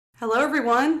Hello,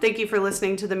 everyone. Thank you for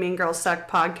listening to the Mean Girls Suck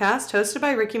podcast, hosted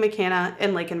by Ricky McKenna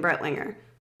and Laykin Bretlinger.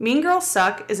 Mean Girls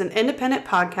Suck is an independent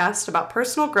podcast about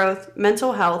personal growth,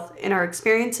 mental health, and our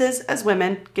experiences as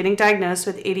women getting diagnosed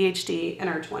with ADHD in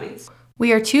our 20s.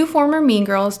 We are two former mean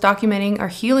girls documenting our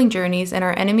healing journeys and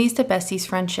our enemies to besties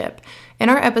friendship. In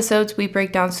our episodes, we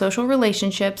break down social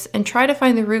relationships and try to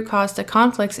find the root cause to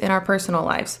conflicts in our personal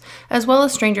lives, as well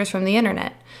as strangers from the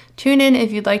internet. Tune in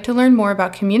if you'd like to learn more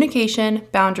about communication,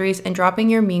 boundaries, and dropping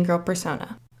your mean girl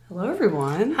persona. Hello,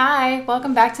 everyone. Hi,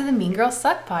 welcome back to the Mean Girls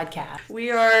Suck podcast.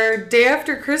 We are day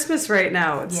after Christmas right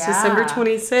now. It's December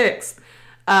 26th.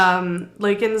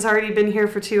 Laykin's already been here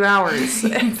for 2 hours.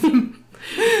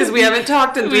 Because we haven't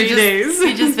talked in 3 days.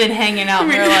 We just been hanging out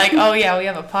and we're like, oh yeah, we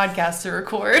have a podcast to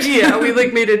record. Yeah, we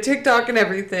made a TikTok and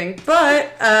everything.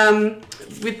 But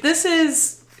this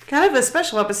is kind of a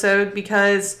special episode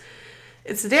because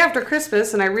it's the day after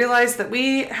Christmas and I realized that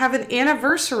we have an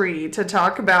anniversary to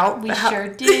talk about. We sure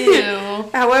do.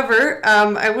 However,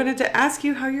 I wanted to ask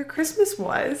you how your Christmas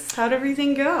was. How'd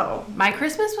everything go? My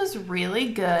Christmas was really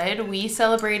good. We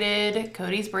celebrated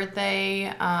Cody's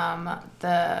birthday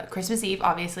the Christmas Eve,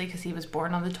 obviously, because he was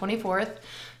born on the 24th.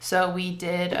 So we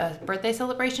did a birthday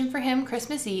celebration for him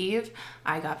Christmas Eve.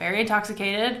 I got very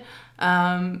intoxicated.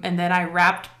 And then I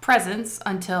wrapped presents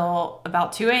until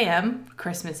about 2 a.m.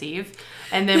 Christmas Eve.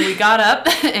 And then we got up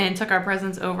and took our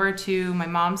presents over to my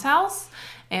mom's house.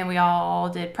 And we all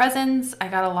did presents. I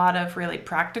got a lot of really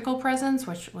practical presents,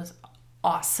 which was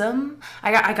awesome.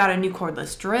 I got a new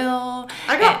cordless drill.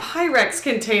 I got Pyrex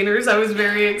containers. I was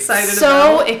very excited about.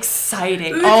 So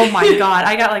exciting. Oh my God.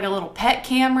 I got like a little pet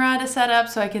camera to set up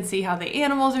so I can see how the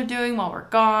animals are doing while we're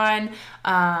gone.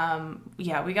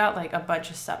 Yeah, we got like a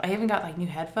bunch of stuff. I even got like new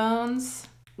headphones.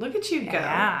 Look at you go.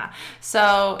 Yeah.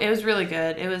 So it was really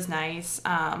good. It was nice.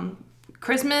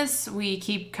 Christmas, we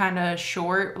keep kind of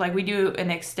short. Like we do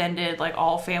an extended like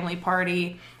all family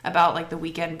party about like the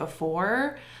weekend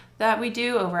before that we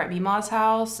do over at Mima's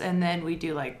house, and then we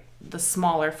do like the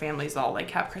smaller families all like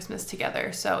have Christmas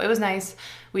together. So it was nice.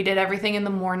 We did everything in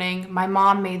the morning. My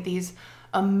mom made these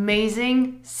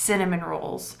amazing cinnamon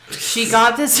rolls. She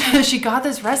got this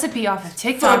recipe off of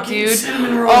TikTok, dude.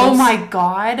 Oh my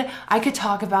God. I could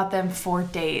talk about them for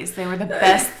days. They were the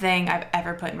best thing I've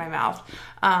ever put in my mouth.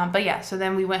 But yeah, so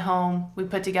then we went home. We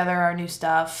put together our new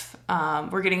stuff.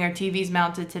 We're getting our TVs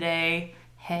mounted today.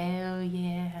 Hell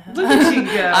yeah. Look at you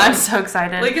go. I'm so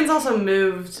excited. Laykin's also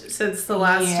moved since the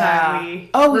last time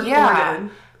we recorded.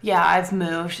 Yeah, I've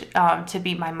moved to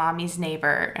be my mommy's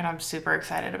neighbor, and I'm super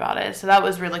excited about it. So that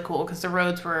was really cool because the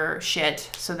roads were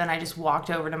shit. So then I just walked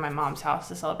over to my mom's house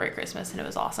to celebrate Christmas, and it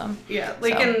was awesome. Yeah,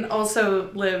 Laykin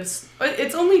also lives,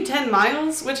 it's only 10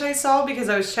 miles, which I saw because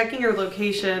I was checking your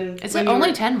location. Is it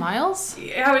only 10 miles?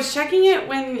 Yeah, I was checking it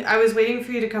when I was waiting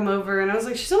for you to come over, and I was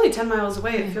like, she's only 10 miles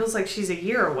away. It feels like she's a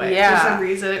year away for some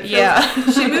reason.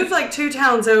 She moved like 2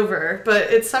 towns over,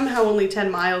 but it's somehow only 10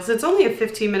 miles. It's only a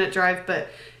 15-minute drive, but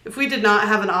if we did not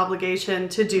have an obligation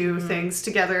to do things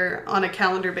together on a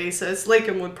calendar basis,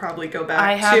 Laykin would probably go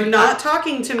back to not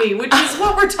talking to me, which is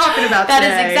what we're talking about today.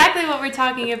 That is exactly what we're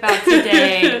talking about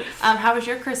today. How was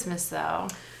your Christmas, though?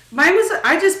 Mine was,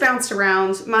 I just bounced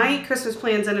around. My Christmas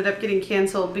plans ended up getting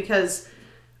canceled because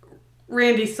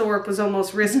Randy Thorpe was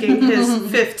almost risking his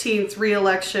 15th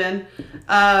re-election.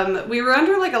 We were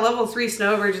under like a level 3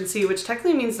 snow emergency, which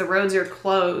technically means the roads are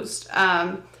closed.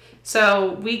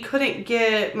 So we couldn't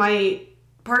get, my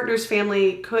partner's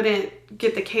family couldn't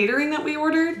get the catering that we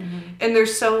ordered. Mm-hmm. And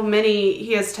there's so many,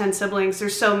 he has 10 siblings,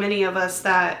 there's so many of us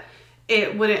that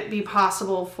it wouldn't be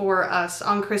possible for us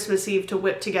on Christmas Eve to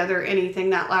whip together anything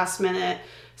that last minute.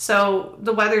 So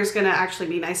the weather's going to actually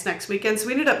be nice next weekend. So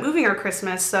we ended up moving our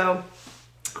Christmas. So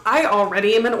I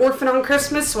already am an orphan on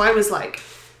Christmas. So I was like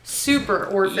super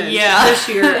orphan this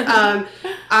year.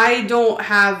 I don't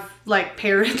have like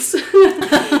parents.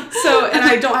 And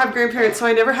I don't have grandparents, so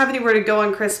I never have anywhere to go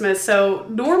on Christmas. So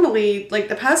normally, like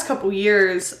the past couple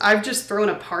years, I've just thrown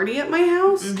a party at my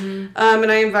house. Mm-hmm.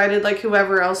 And I invited like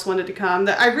whoever else wanted to come.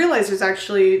 That I realized there's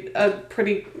actually a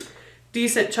pretty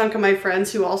decent chunk of my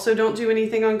friends who also don't do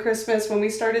anything on Christmas when we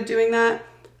started doing that.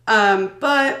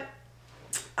 But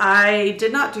I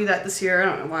did not do that this year. I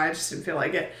don't know why, I just didn't feel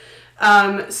like it.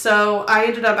 So I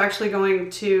ended up actually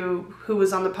going to, who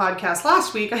was on the podcast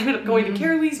last week, I ended up going to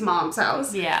Carolee's mom's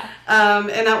house. Yeah. And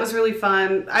that was really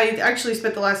fun. I actually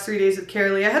spent the last 3 days with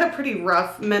Carolee. I had a pretty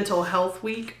rough mental health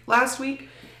week last week,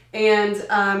 and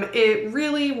it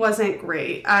really wasn't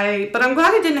great. But I'm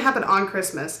glad it didn't happen on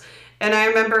Christmas. And I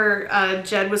remember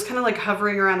Jed was kind of like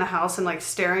hovering around the house and like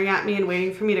staring at me and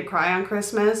waiting for me to cry on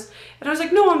Christmas. And I was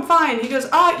like, no, I'm fine. He goes,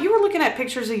 you were looking at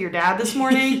pictures of your dad this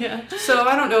morning. Yeah. So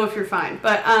I don't know if you're fine.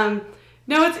 But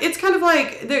no, it's kind of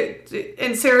like,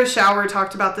 and Sarah Shower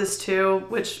talked about this too,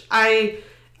 which I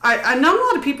not a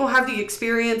lot of people have the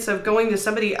experience of going to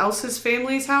somebody else's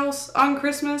family's house on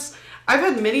Christmas. I've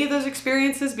had many of those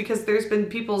experiences because there's been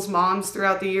people's moms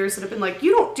throughout the years that have been like,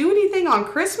 you don't do anything on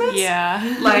Christmas?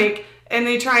 Yeah. Like, and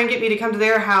they try and get me to come to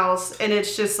their house, and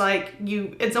it's just like,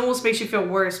 it almost makes you feel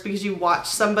worse because you watch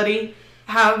somebody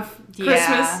have Christmas.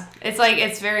 Yeah. It's like,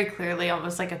 it's very clearly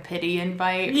almost like a pity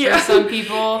invite for some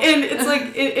people. And it's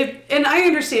like, and I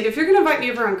understand, if you're going to invite me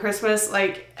over on Christmas,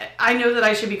 like, I know that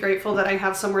I should be grateful that I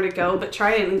have somewhere to go, but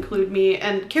try and include me.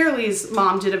 And Carolee's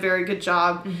mom did a very good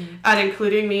job at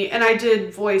including me. And I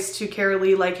did voice to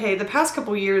Carolee, like, hey, the past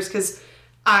couple years, because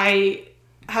I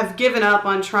have given up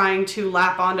on trying to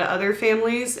lap onto other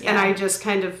families, and I just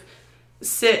kind of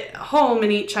sit home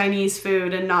and eat Chinese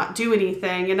food and not do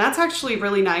anything, and that's actually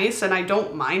really nice, and I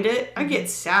don't mind it. I get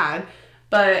sad,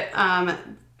 but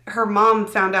her mom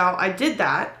found out I did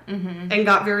that and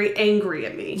got very angry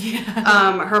at me.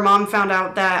 Her mom found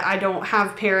out that I don't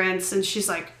have parents, and she's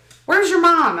like, where's your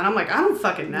mom? And I'm like, I don't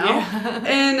fucking know.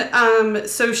 And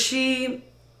so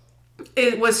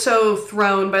it was so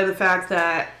thrown by the fact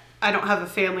that I don't have a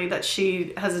family, that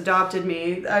she has adopted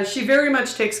me. She very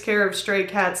much takes care of stray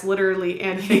cats, literally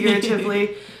and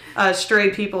figuratively,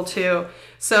 stray people too.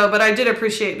 So, but I did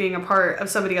appreciate being a part of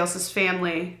somebody else's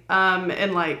family.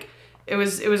 And like, it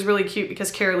was really cute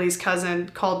because Carolee's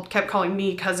cousin kept calling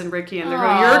me Cousin Ricky, and they're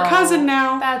going, "You're a cousin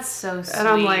now." That's so sweet. And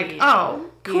I'm like, oh,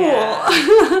 cool.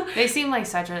 Yeah. They seem like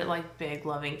such a like big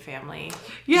loving family.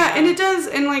 Yeah, and it does,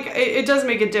 and like it does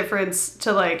make a difference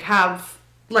to like have.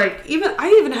 Like,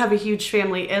 I even have a huge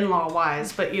family in-law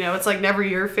wise, but, you know, it's, like, never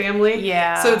your family.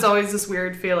 Yeah. So it's always this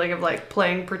weird feeling of, like,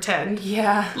 playing pretend.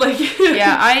 Yeah. Like.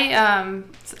 Yeah,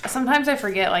 sometimes I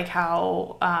forget, like,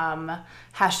 how,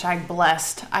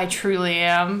 #blessed I truly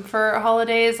am for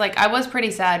holidays. Like, I was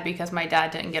pretty sad because my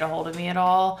dad didn't get a hold of me at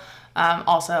all.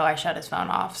 Also, I shut his phone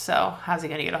off, so how's he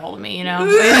gonna get a hold of me, you know?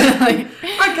 Like,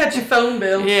 I cut your phone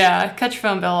bill. Yeah, cut your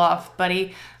phone bill off,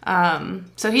 buddy.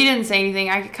 So he didn't say anything.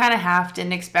 I kind of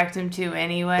didn't expect him to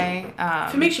anyway.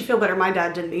 If it makes you feel better, my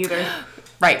dad didn't either.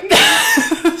 Right.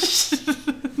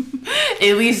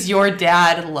 At least your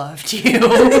dad loved you.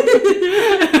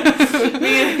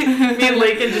 me and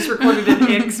Laykin just recorded an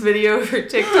Ix video for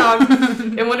TikTok,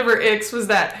 and one of her Ix was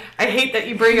that, I hate that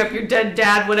you bring up your dead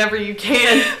dad whenever you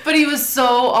can. But he was so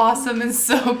awesome and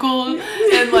so cool,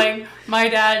 and like, my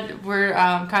dad, we're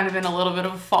kind of in a little bit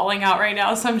of a falling out right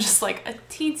now, so I'm just like a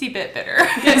teensy bit bitter.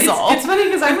 It's funny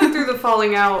because I went through the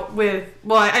falling out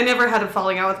I never had a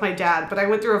falling out with my dad, but I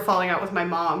went through a falling out with my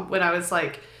mom when I was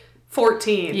like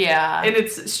 14. Yeah. And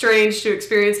it's strange to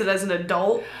experience it as an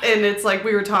adult. And it's like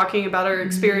we were talking about our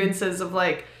experiences of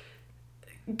like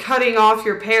cutting off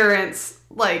your parents.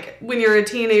 Like when you're a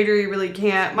teenager, you really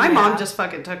can't. My mom just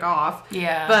fucking took off.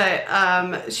 Yeah.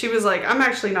 But she was like, I'm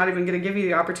actually not even going to give you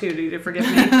the opportunity to forgive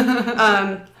me.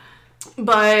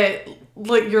 But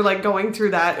like you're like going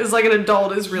through that as like an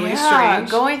adult is really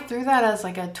strange. Going through that as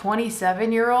like a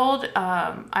 27-year-old,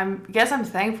 I'm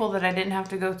thankful that I didn't have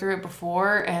to go through it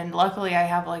before, and luckily I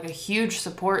have like a huge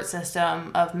support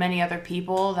system of many other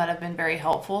people that have been very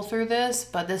helpful through this.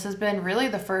 But this has been really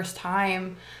the first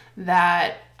time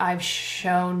that I've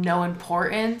shown no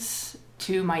importance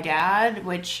to my dad,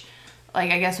 which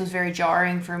like I guess was very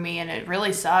jarring for me, and it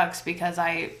really sucks because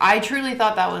I truly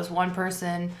thought that was one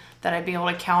person that I'd be able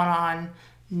to count on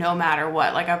no matter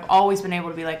what. Like I've always been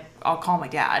able to be like, I'll call my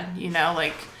dad, you know,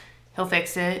 like he'll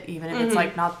fix it even if it's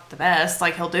like not the best,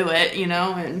 like he'll do it, you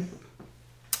know. And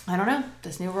I don't know,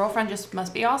 this new girlfriend just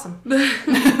must be awesome.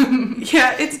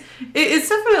 Yeah, it's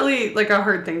definitely like a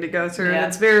hard thing to go through. Yeah.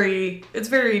 It's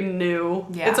very new.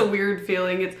 Yeah. It's a weird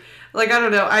feeling. It's like, I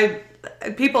don't know,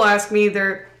 people ask me,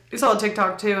 I saw a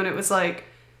TikTok too, and it was like,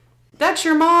 that's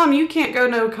your mom, you can't go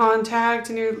no contact,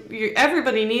 and you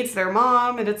everybody needs their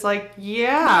mom, and it's like,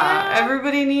 yeah.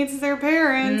 Everybody needs their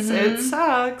parents. It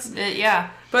sucks. Yeah.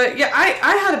 But yeah,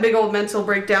 I had a big old mental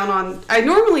breakdown I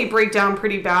normally break down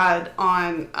pretty bad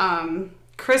on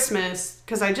Christmas,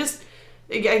 because I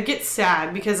get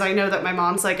sad because I know that my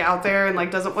mom's like out there and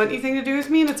like doesn't want anything to do with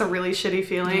me, and it's a really shitty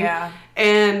feeling. Yeah.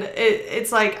 And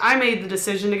it's like I made the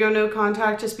decision to go no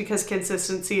contact just because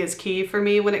consistency is key for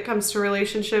me when it comes to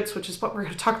relationships, which is what we're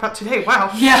going to talk about today. Wow.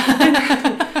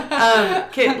 Yeah.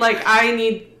 Like I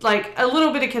need like a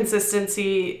little bit of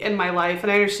consistency in my life,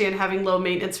 and I understand having low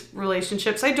maintenance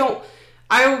relationships. I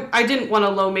I didn't want a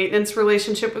low maintenance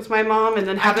relationship with my mom and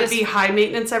then have it be high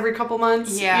maintenance every couple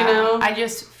months. Yeah. You know? I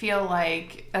just feel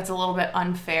like that's a little bit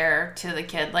unfair to the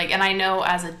kid. Like, and I know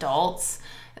as adults,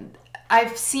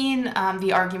 I've seen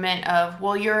the argument of,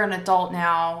 well, you're an adult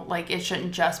now, like it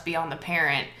shouldn't just be on the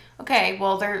parent. Okay,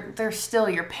 well, they're still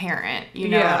your parent. You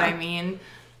know what I mean?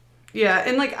 Yeah,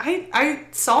 and like I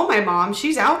saw my mom.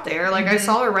 She's out there. Like I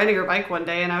saw her riding her bike one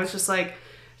day, and I was just like,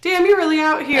 "Damn, you're really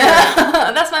out here."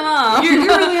 That's my mom. You're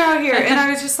really out here, and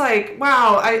I was just like,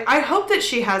 "Wow." I hope that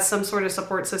she has some sort of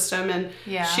support system, and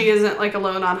she isn't like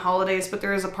alone on holidays. But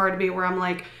there is a part of me where I'm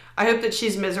like, I hope that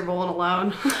she's miserable and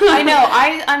alone. I know.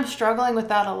 I'm struggling with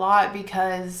that a lot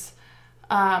because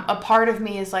a part of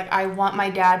me is like, I want my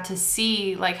dad to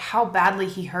see like how badly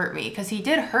he hurt me, because he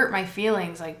did hurt my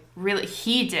feelings. Like really,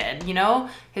 he did, you know,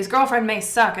 his girlfriend may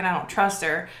suck and I don't trust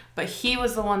her, but he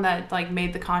was the one that like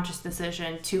made the conscious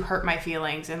decision to hurt my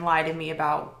feelings and lie to me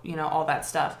about, you know, all that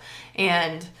stuff.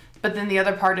 But then the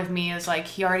other part of me is like,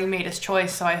 he already made his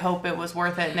choice, so I hope it was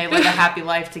worth it and they live a happy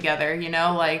life together, you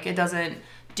know, like it doesn't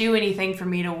do anything for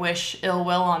me to wish ill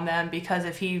will on them, because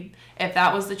if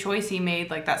that was the choice he made,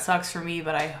 like that sucks for me,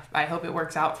 but I hope it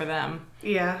works out for them.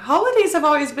 Yeah, holidays have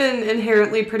always been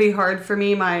inherently pretty hard for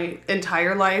me my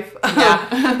entire life.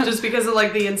 Yeah. Just because of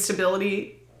like the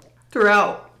instability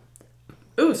throughout.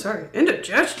 Oh, sorry,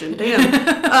 indigestion,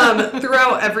 damn.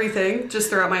 Throughout everything,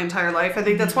 just throughout my entire life. I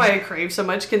think that's why I crave so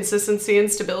much consistency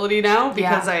and stability now,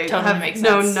 because I have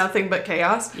known nothing but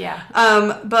chaos. Yeah.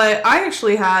 But I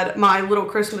actually had my little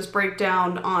Christmas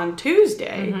breakdown on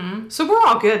Tuesday, so we're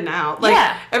all good now.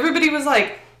 Like, everybody was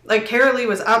like Carolee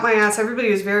was up my ass.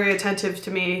 Everybody was very attentive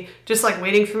to me, just like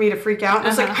waiting for me to freak out. And I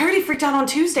was like, I already freaked out on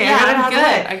Tuesday. Yeah, I got it out of the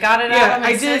way. I got it out of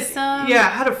my system. Yeah, I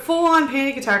had a full-on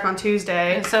panic attack on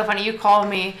Tuesday. It's so funny. You called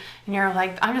me and you're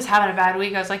like, I'm just having a bad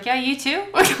week. I was like, yeah, you too?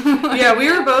 Yeah,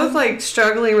 we were both like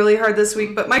struggling really hard this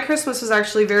week, but my Christmas was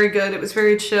actually very good. It was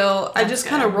very chill. I just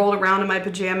kind of rolled around in my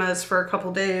pajamas for a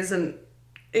couple days and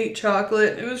ate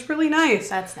chocolate. It was really nice.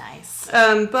 That's nice.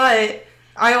 But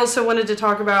I also wanted to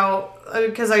talk about,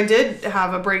 because I did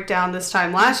have a breakdown this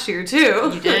time last year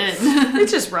too. You did.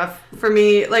 It's just rough for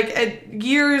me. Like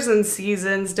years and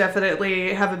seasons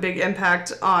definitely have a big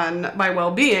impact on my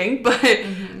well-being, but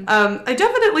I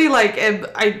definitely like,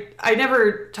 I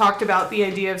never talked about the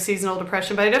idea of seasonal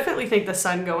depression, but I definitely think the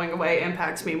sun going away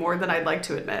impacts me more than I'd like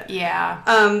to admit. Yeah.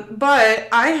 But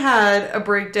I had a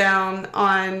breakdown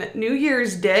on New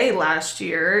Year's Day last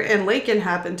year, and Laykin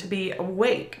happened to be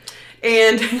awake.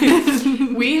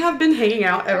 And we have been hanging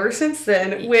out ever since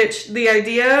then, which the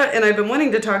idea, and I've been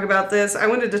wanting to talk about this, I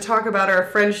wanted to talk about our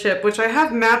friendship, which I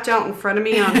have mapped out in front of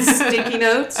me on sticky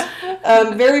notes,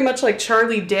 very much like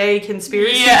Charlie Day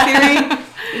conspiracy theory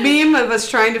meme of us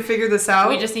trying to figure this out.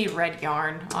 We just need red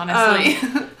yarn, honestly.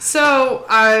 So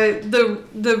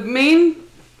the main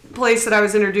place that I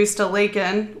was introduced to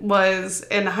Laykin was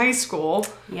in high school.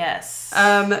 Yes.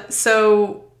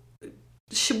 So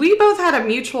we both had a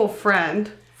mutual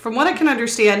friend, from what I can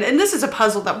understand, and this is a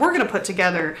puzzle that we're going to put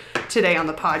together today on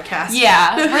the podcast.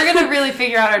 Yeah, we're going to really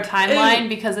figure out our timeline,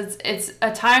 because it's a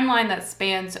timeline that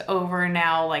spans over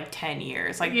now like 10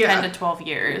 years, like 10 to 12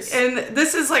 years. And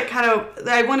this is like kind of,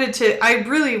 I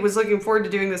really was looking forward to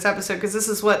doing this episode, because this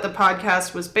is what the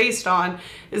podcast was based on,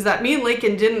 is that me and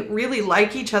Laykin didn't really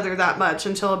like each other that much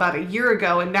until about a year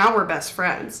ago, and now we're best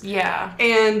friends. Yeah.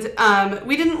 And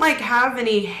we didn't like have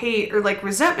any hate or like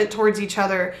resentment towards each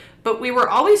other, but we were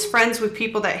always friends with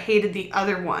people that hated the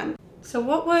other one. So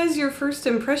what was your first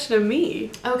impression of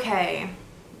me? Okay.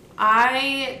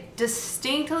 I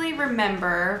distinctly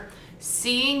remember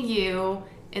seeing you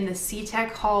in the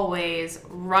C-Tech hallways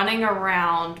running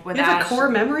around with You have a core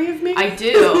memory of me? I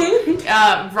do.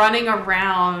 Running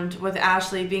around with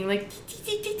Ashley being like,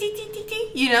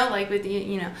 you know, like with,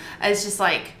 you know, it's just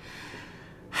like,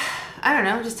 I don't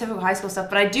know, just typical high school stuff.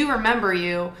 But I do remember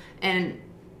you and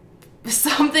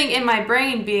something in my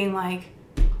brain being like,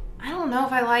 I don't know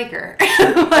if I like her.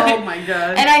 Like, oh my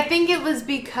God. And I think it was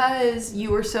because you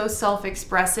were so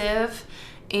self-expressive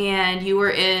and you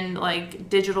were in like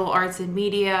digital arts and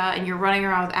media and you're running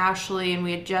around with Ashley, and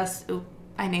we had just,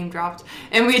 I name dropped,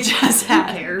 and we just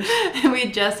had, and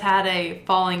we just had a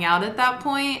falling out at that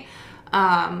point.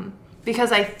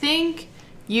 Because I think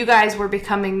you guys were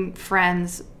becoming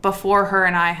friends before her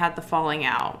and I had the falling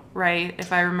out, right?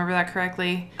 If I remember that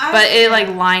correctly. But it like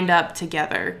lined up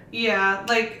together. Yeah,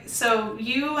 like, so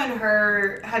you and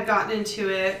her had gotten into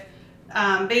it.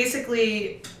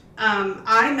 Basically,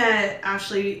 I met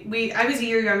Ashley, I was a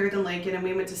year younger than Laykin, and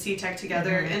we went to C-Tech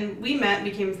together, and we met and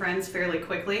became friends fairly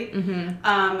quickly.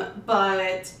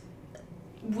 But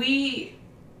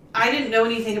I didn't know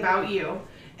anything about you.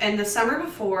 And the summer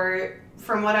before,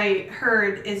 from what I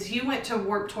heard, is you went to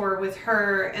Warped Tour with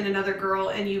her and another girl,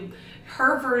 and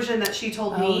her version that she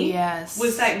told me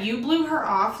was that you blew her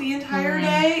off the entire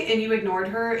day, and you ignored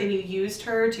her, and you used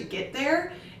her to get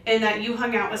there, and that you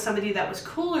hung out with somebody that was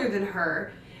cooler than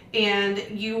her, and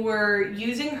you were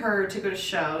using her to go to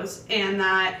shows, and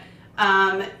that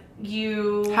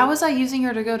you... How was I using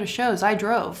her to go to shows? I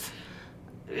drove.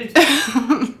 Lies,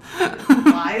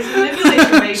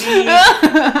 manipulation, baby.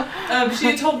 She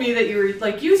had told me that you were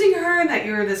like using her, and that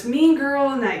you were this mean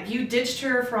girl, and that you ditched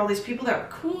her for all these people that were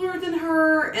cooler than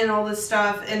her, and all this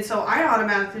stuff. And so I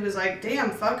automatically was like,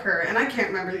 damn, fuck her. And I can't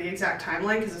remember the exact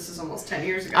timeline because this is almost 10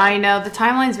 years ago. I know, the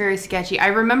timeline's very sketchy. I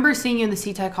remember seeing you in the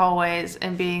C-Tech hallways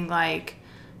and being like,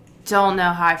 don't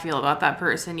know how I feel about that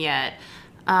person yet.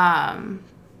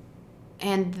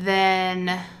 And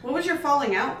then... What was your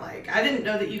falling out like? I didn't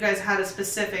know that you guys had a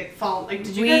specific fall... Like,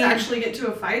 did you guys actually get into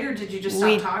a fight, or did you just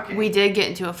stop talking? We did get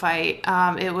into a fight.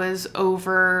 It was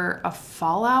over a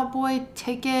Fall Out Boy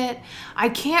ticket. I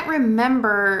can't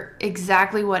remember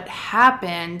exactly what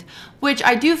happened, which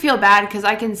I do feel bad because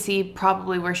I can see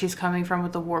probably where she's coming from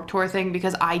with the Warped Tour thing,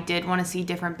 because I did want to see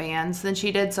different bands than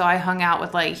she did, so I hung out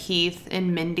with, like, Heath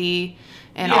and Mindy...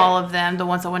 and all of them, the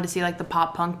ones I wanted to see, like the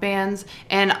pop punk bands.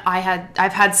 And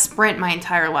I've had Sprint my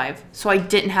entire life, so I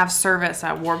didn't have service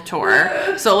at Warped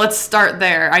Tour. So let's start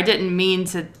there. I didn't mean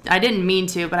to,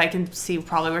 but I can see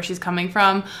probably where she's coming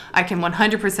from. I can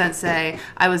 100% say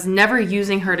I was never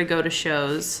using her to go to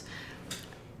shows.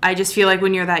 I just feel like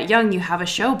when you're that young, you have a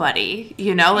show buddy,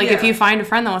 you know? Like if you find a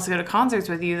friend that wants to go to concerts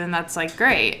with you, then that's like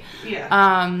great.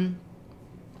 Yeah.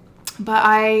 But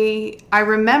I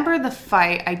remember the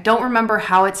fight. I don't remember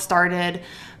how it started,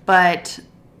 but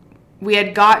we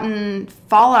had gotten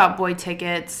Fall Out Boy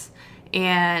tickets,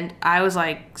 and I was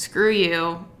like, screw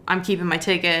you, I'm keeping my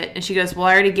ticket. And she goes, well,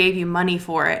 I already gave you money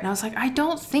for it. And I was like, I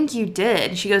don't think you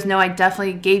did. And she goes, no, I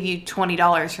definitely gave you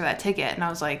 $20 for that ticket. And I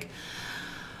was like,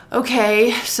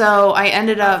 okay. So I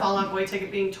ended up... Fall Out Boy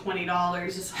ticket being $20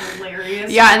 is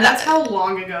hilarious. Yeah, and that's how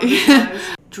long ago this was.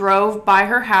 Drove by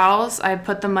her house. I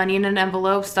put the money in an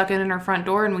envelope, stuck it in her front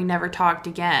door, and we never talked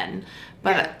again.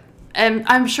 But and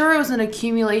I'm sure it was an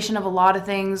accumulation of a lot of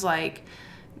things, like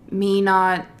me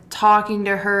not talking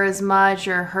to her as much,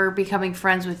 or her becoming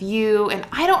friends with you. And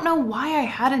I don't know why I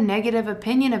had a negative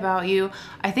opinion about you.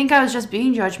 I think I was just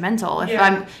being judgmental, if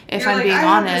I'm being honest. I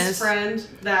have this friend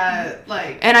that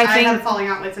and I think, had a falling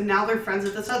out with, and now they're friends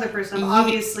with this other person. I'm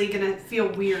obviously gonna feel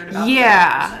weird about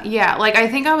yeah. Like, I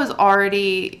think I was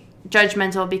already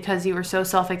judgmental because you were so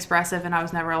self-expressive and I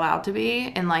was never allowed to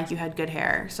be, and like you had good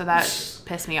hair, so that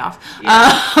pissed me off.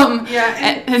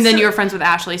 And then you were friends with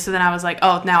Ashley, so then I was like,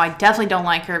 oh, now I definitely don't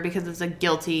like her because it's a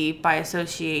guilty by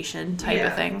association type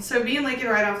of thing. So me and Laykin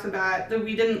right off the bat, that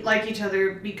we didn't like each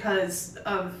other because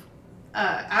of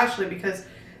Ashley, because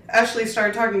Ashley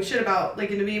started talking shit about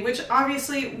Laykin to me, which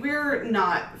obviously we're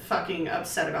not fucking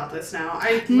upset about this now.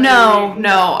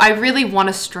 No. I really want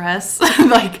to stress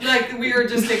like we are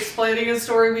just explaining a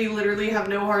story. We literally have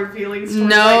no hard feelings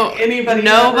towards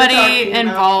nobody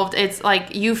involved. It's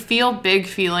like you feel big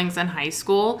feelings in high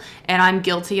school, and I'm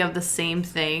guilty of the same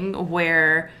thing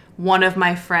where one of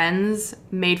my friends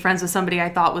made friends with somebody I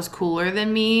thought was cooler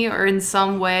than me, or in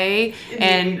some way,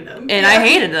 and I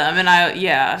hated them, and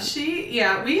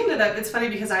we ended up, it's funny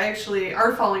because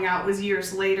our falling out was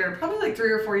years later, probably like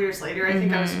 3 or 4 years later. I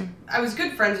think I was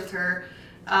good friends with her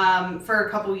for a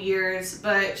couple years,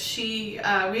 but we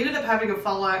ended up having a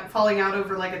falling out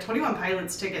over like a 21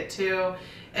 Pilots ticket too.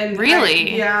 And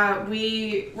really?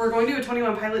 We were going to a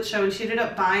 21 Pilots show, and she ended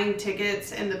up buying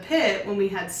tickets in the pit when we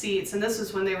had seats, and this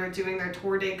was when they were doing their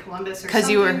Tour de Columbus or something. Because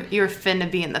you were finna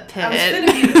be in the pit. I was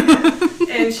finna be in the pit.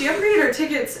 And she upgraded our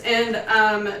tickets, and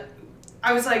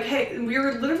I was like, hey, we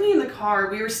were literally in the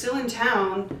car, we were still in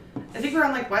town, I think we were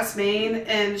on like West Main,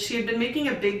 and she had been making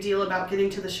a big deal about getting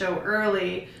to the show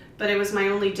early, but it was my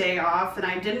only day off, and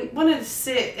I didn't want to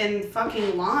sit in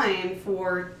fucking line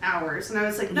for hours. And I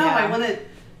was like, no, I want to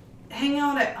hang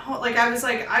out at home. Like, I was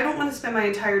like, I don't want to spend my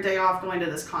entire day off going to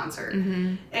this concert.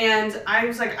 And I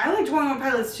was like, I like 21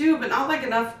 Pilots too, but not like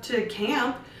enough to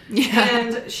camp.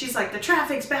 And she's like, the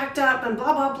traffic's backed up and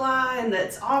blah, blah, blah, and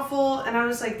that's awful. And I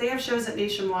was like, they have shows at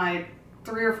Nationwide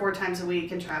 3 or 4 times a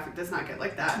week, and traffic does not get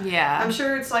like that. I'm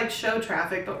sure it's like show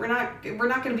traffic, but we're not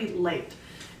going to be late.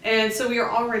 And so we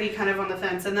were already kind of on the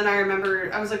fence. And then I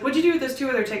remember, I was like, what'd you do with those 2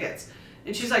 other tickets?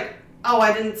 And she's like,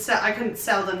 I couldn't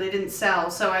sell them. They didn't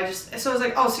sell. So I was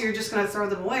like, oh, so you're just going to throw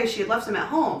them away? She had left them at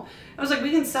home. I was like,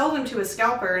 we can sell them to a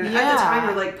scalper. And at the time,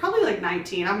 we're like, probably like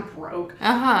 19. I'm broke.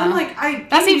 I'm like,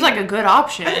 that seems like a good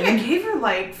option. I think I gave her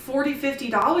like $40,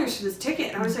 $50 for this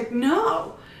ticket. And I was like,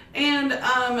 no.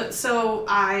 And so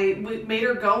I made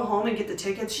her go home and get the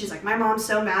tickets. She's like, my mom's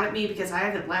so mad at me because I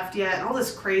haven't left yet. And all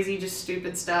this crazy, just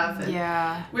stupid stuff.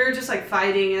 And we were just like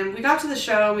fighting. And we got to the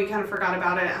show and we kind of forgot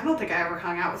about it. I don't think I ever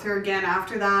hung out with her again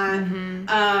after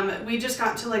that. We just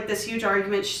got into like this huge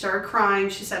argument. She started crying.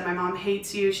 She said, my mom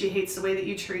hates you. She hates the way that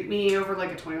you treat me, over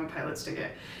like a 21 Pilots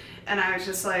ticket. And I was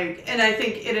just like, and I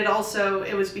think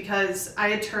it was because I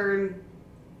had turned...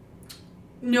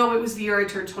 No, it was the year I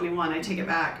turned 21. I take it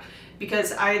back.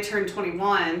 Because I had turned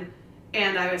 21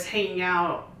 and I was hanging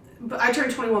out. But I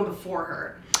turned 21 before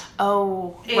her.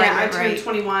 Oh, and I turned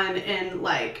 21 in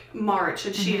like March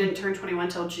and she didn't turn 21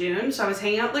 till June. So I was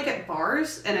hanging out like at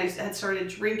bars and I had started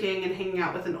drinking and hanging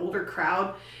out with an older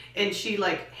crowd. And she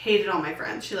like hated all my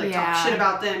friends. She like talked shit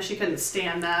about them. She couldn't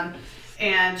stand them.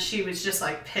 And she was just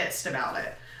like pissed about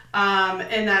it.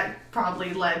 And that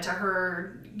probably led to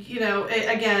her,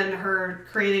 her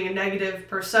creating a negative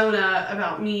persona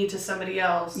about me to somebody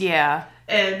else. Yeah.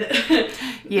 And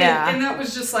and that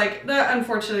was just like, that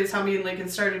unfortunately is how me and Laykin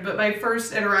started. But my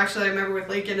first interaction I remember with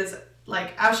Laykin is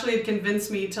like, Ashley had convinced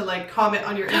me to like comment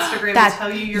on your Instagram and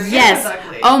tell you your hair is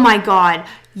ugly. Oh my God.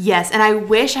 Yes, and I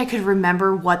wish I could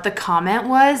remember what the comment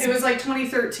was. It was like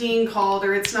 2013 called,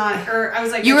 or it's not, or I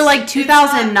was like... You were like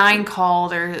 2009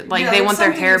 called, or like they want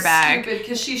their hair back. Stupid,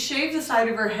 because she shaved the side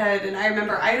of her head, and I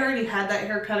remember I had already had that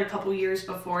haircut a couple years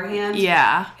beforehand.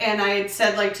 Yeah. And I had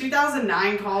said like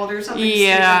 2009 called or something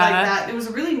stupid like that. It was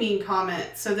a really mean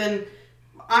comment. So then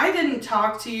I didn't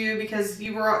talk to you because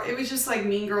it was just like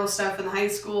mean girl stuff in high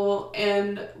school,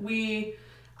 and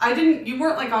you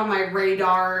weren't like on my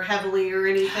radar heavily or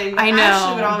anything. But I know.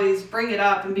 Ashley would always bring it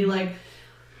up and be like,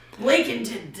 Laykin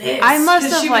did this. I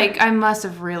must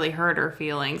have really hurt her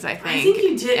feelings, I think. I think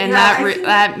you did. And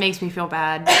that makes me feel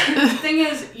bad. The thing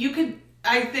is,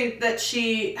 I think that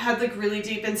she had like really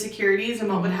deep insecurities, and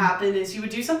what would happen is you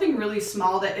would do something really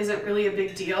small that isn't really a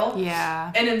big deal.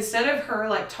 Yeah. And instead of her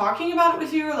like talking about it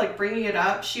with you or like bringing it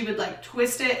up, she would like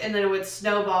twist it and then it would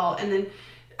snowball. And then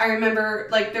I remember,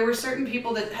 like, there were certain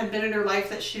people that had been in her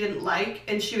life that she didn't like,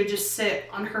 and she would just sit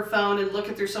on her phone and look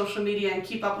at their social media and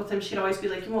keep up with them. She'd always be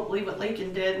like, you won't believe what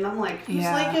Laykin did. And I'm like, who's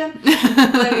Laykin?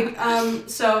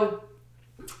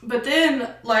 But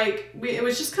then, like, it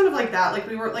was just kind of like that. Like,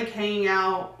 we weren't, like, hanging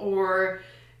out or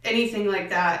anything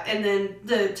like that. And then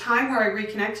the time where I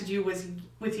reconnected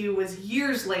with you was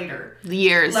years later.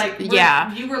 Years. Like,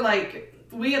 you were, like...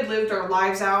 We had lived our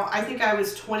lives out. I think I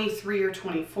was 23 or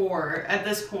 24 at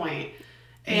this point.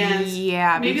 And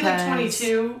maybe like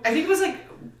 22. I think it was like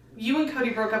you and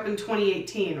Cody broke up in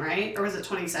 2018, right? Or was it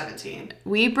 2017?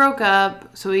 We broke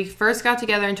up. So we first got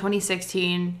together in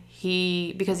 2016.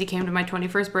 Because he came to my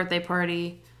 21st birthday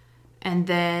party. And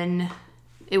then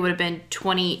it would have been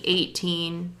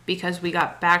 2018 because we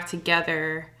got back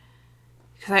together.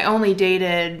 Because I only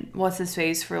dated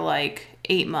what's-his-face for like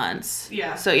 8 months.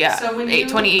 Yeah. So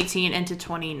 2018 into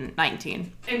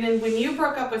 2019. And then when you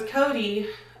broke up with Cody...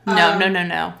 No.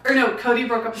 Or no, Cody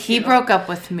broke up with you. He broke up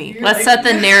with me. Let's set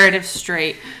the narrative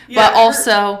straight. But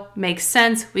also, makes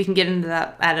sense. We can get into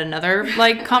that at another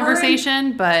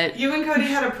conversation, but... You and Cody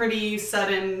had a pretty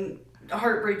sudden...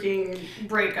 heartbreaking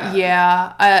breakup.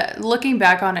 Yeah. Looking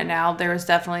back on it now, there was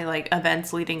definitely like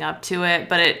events leading up to it,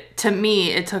 but it took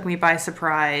me by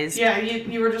surprise. Yeah,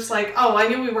 you were just like, oh, I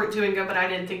knew we weren't doing good, but I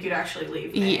didn't think you'd actually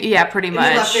leave me. Yeah, pretty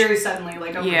much. You left very suddenly,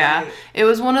 like overnight. Yeah. It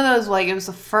was one of those, like, it was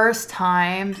the first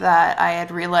time that I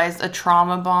had realized a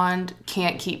trauma bond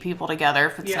can't keep people together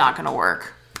if it's not going to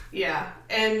work. Yeah.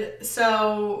 And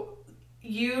so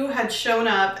you had shown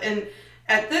up, and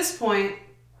at this point,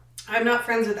 I'm not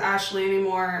friends with Ashley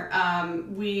anymore.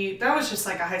 That was just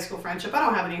like a high school friendship. I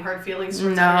don't have any hard feelings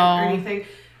towards her or anything.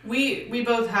 We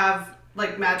both have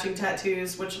like matching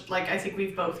tattoos, which like I think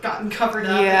we've both gotten covered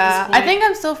up. Yeah, at this point. I think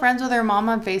I'm still friends with her mom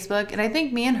on Facebook, and I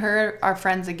think me and her are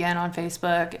friends again on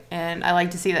Facebook. And I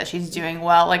like to see that she's doing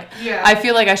well. Like, I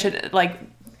feel like I should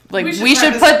we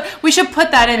should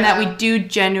put that in that we do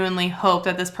genuinely hope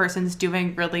that this person's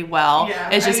doing really well. Yeah,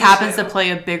 it just happens to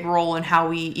play a big role in how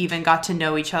we even got to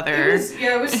know each other.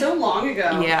 It was so long ago.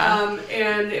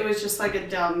 And it was just like a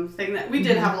dumb thing that we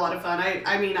did have a lot of fun.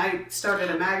 I started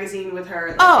a magazine with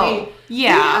her. We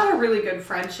had a really good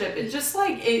friendship. It just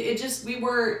like we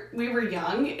were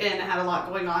young and had a lot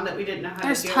going on that we didn't know how to deal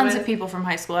with. There's tons of people from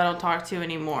high school I don't talk to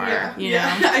anymore. You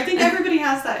know? I think everybody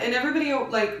has that, and everybody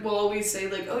like will always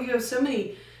say like, oh, you have so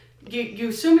many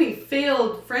you so many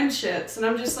failed friendships, and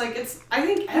I'm just like, I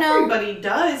think everybody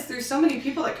does. There's so many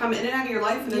people that come in and out of your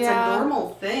life, and it's a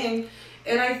normal thing.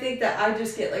 And I think that I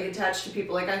just get, like, attached to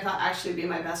people. Like, I thought Ashley would be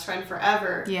my best friend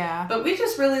forever. Yeah. But we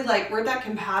just really, like, we're that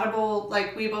compatible.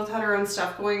 Like, we both had our own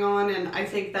stuff going on, and I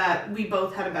think that we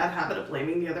both had a bad habit of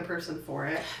blaming the other person for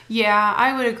it. Yeah,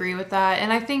 I would agree with that.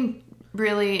 And I think,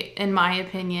 really, in my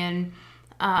opinion,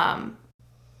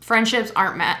 friendships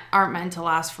aren't meant to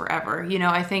last forever. You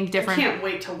know, I think different... I can't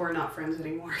wait till we're not friends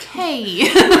anymore. Hey!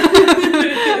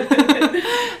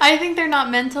 I think they're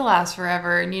not meant to last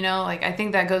forever. And, you know, like, I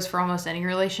think that goes for almost any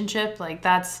relationship. Like,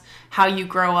 that's how you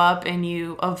grow up and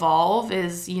you evolve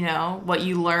is, you know, what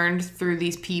you learned through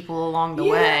these people along the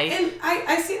way. And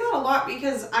I see that a lot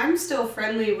because I'm still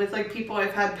friendly with, like, people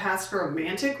I've had past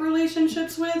romantic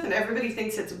relationships with, and everybody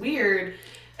thinks it's weird.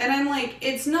 And I'm like,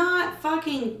 it's not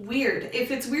fucking weird.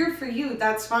 If it's weird for you,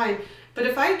 that's fine. But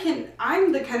if I'm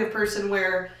the kind of person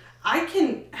where I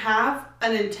can have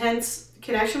an intense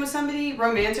connection with somebody,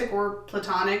 romantic or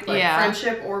platonic, like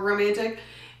friendship or romantic,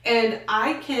 and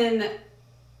I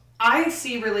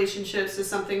see relationships as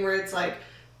something where it's like,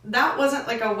 that wasn't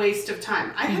like a waste of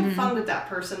time. I had fun with that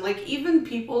person. Like, even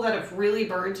people that have really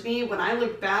burned me, when I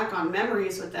look back on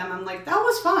memories with them, I'm like, that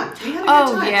was fun. We had a good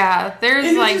time. Oh, yeah.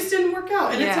 And it just didn't work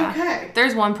out, and it's okay.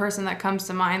 There's one person that comes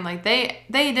to mind. Like, they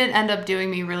did end up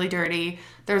doing me really dirty.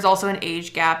 There's also an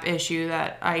age gap issue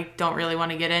that I don't really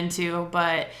want to get into,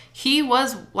 but he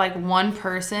was, like, one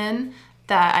person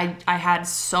that I had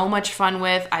so much fun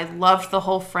with. I loved the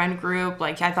whole friend group.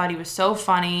 Like, I thought he was so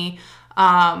funny.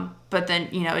 But then,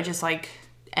 you know, it just, like,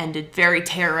 ended very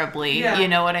terribly, you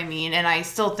know what I mean? And I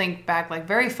still think back, like,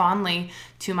 very fondly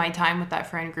to my time with that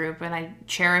friend group, and I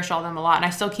cherish all them a lot, and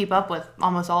I still keep up with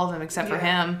almost all of them except for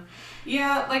him.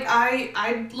 Yeah, like,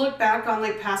 I look back on,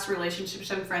 like, past relationships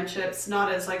and friendships,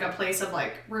 not as, like, a place of,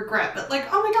 like, regret, but, like,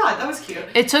 oh my god, that was cute.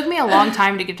 It took me a long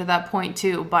time to get to that point,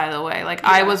 too, by the way. Like,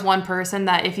 I was one person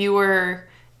that if you were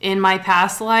in my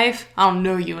past life, I don't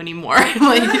know you anymore.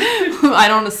 Like, I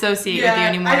don't associate with you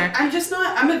anymore.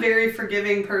 I'm a very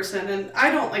forgiving person, and I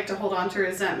don't like to hold on to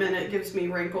resentment. It gives me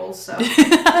wrinkles, so.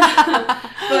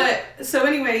 But, so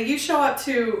anyway, you show up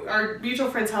to our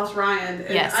mutual friend's house, Ryan,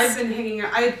 and I've been hanging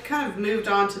out. I had kind of moved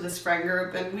on to this friend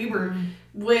group, and we were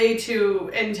way too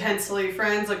intensely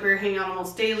friends. Like, we were hanging out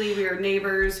almost daily. We were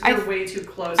neighbors. We were way too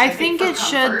close. I think it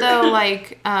should, though,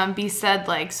 like, be said,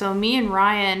 like, so me and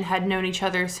Ryan had known each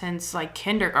other since, like,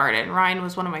 kindergarten. Ryan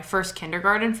was one of my first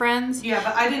kindergarten friends. Yeah,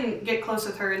 but I didn't get close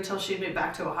with her until she moved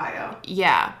back to Ohio.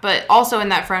 Yeah, but also in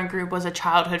that friend group was a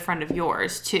childhood friend of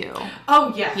yours, too.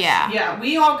 Oh, yes. Yeah,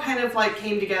 we all kind of, like,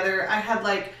 came together. I had,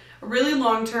 like, a really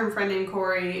long-term friend named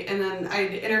Corey, and then I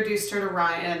introduced her to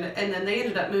Ryan, and then they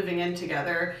ended up moving in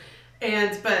together.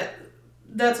 But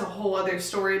that's a whole other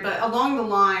story. But along the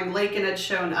line, Laykin had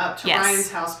shown up to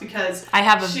Ryan's house because I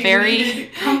have she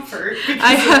needed comfort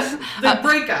because of the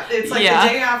breakup. It's like the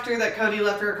day after that Cody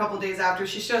left her, a couple days after,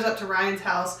 she shows up to Ryan's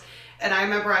house. And I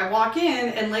remember I walk in,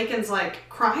 and Laykin's, like,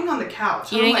 crying on the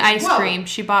couch. Eating ice cream.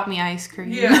 She bought me ice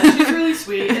cream. Yeah, she's really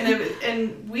sweet.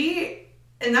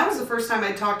 And that was the first time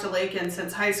I talked to Laykin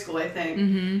since high school, I think.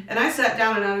 Mm-hmm. And I sat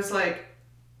down and I was like,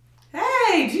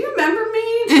 hey, do you remember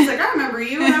me? And she's like, I remember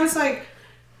you. And I was like,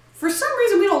 for some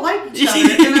reason we don't like each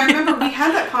other. And I remember we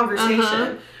had that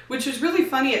conversation, which was really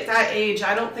funny at that age.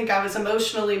 I don't think I was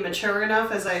emotionally mature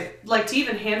enough as I like to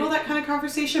even handle that kind of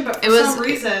conversation. But for some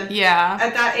reason,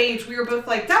 at that age, we were both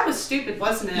like, that was stupid,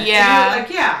 wasn't it? Yeah. And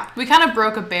we were like, we kind of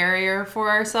broke a barrier for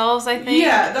ourselves, I think.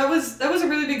 Yeah, that was a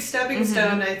really big stepping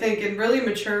stone, I think, and really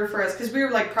mature for us. Because we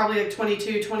were like probably like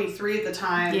 22, 23 at the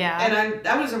time. Yeah. And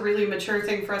that was a really mature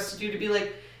thing for us to do, to be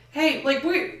like, hey, like,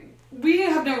 we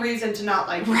have no reason to not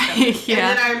like each other. Yeah.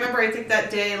 And then I remember, I think that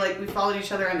day, like, we followed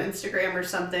each other on Instagram or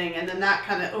something, and then that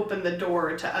kind of opened the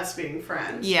door to us being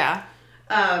friends. Yeah.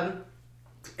 And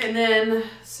then,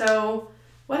 so,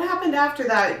 what happened after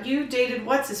that? You dated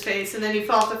what's-his-face, and then you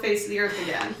fell off the face of the earth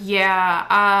again. Yeah.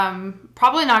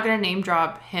 Probably not going to name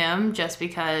drop him, just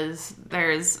because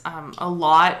there's a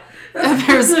lot.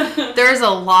 There's a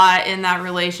lot in that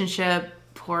relationship.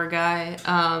 Poor guy.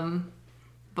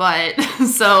 But,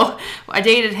 so, I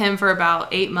dated him for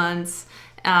about 8 months,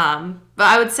 but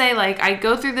I would say, like, I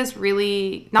go through this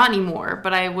really, not anymore,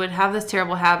 but I would have this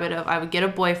terrible habit of, I would get a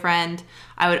boyfriend,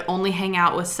 I would only hang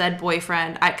out with said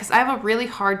boyfriend, because I have a really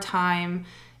hard time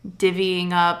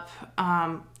divvying up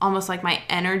almost like my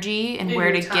energy and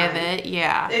where to give it.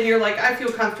 Yeah. And you're like, I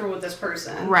feel comfortable with this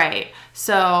person. Right.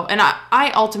 So, and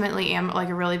I ultimately am like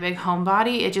a really big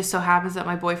homebody. It just so happens that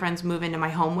my boyfriends move into my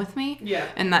home with me. Yeah.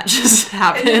 And that just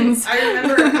happens. I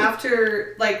remember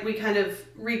after like we kind of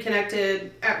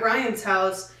reconnected at Ryan's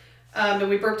house, and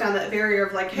we broke down that barrier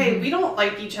of like, hey, we don't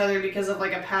like each other because of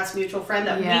like a past mutual friend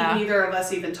that we neither of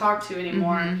us even talk to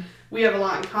anymore. We have a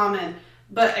lot in common.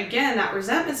 But again, that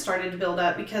resentment started to build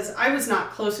up because I was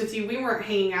not close with you. We weren't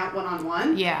hanging out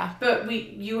one-on-one. Yeah. But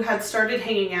you had started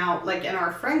hanging out like in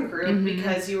our friend group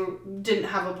because you didn't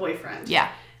have a boyfriend. Yeah.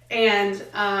 And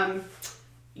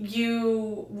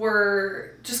you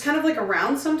were just kind of like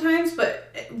around sometimes,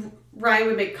 but Ryan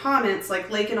would make comments like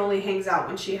Laykin only hangs out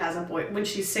when she has when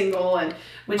she's single and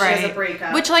when she has a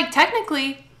breakup. Which like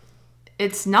technically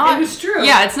it's not. It was true.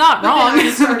 Yeah, it's not wrong. Then I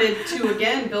started to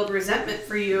again build resentment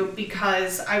for you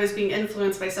because I was being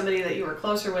influenced by somebody that you were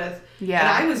closer with. Yeah. And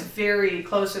I was very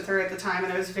close with her at the time,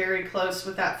 and I was very close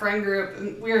with that friend group,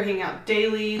 and we were hanging out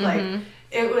daily. Like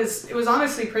it was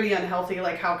honestly pretty unhealthy,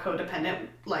 like how codependent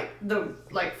like the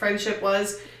friendship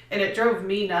was, and it drove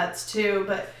me nuts too.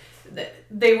 But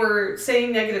they were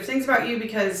saying negative things about you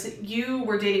because you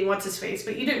were dating what's-his-face,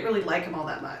 but you didn't really like him all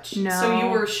that much. No. So you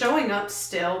were showing up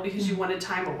still because you wanted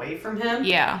time away from him.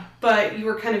 Yeah. But you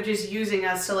were kind of just using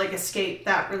us to like escape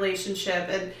that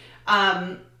relationship.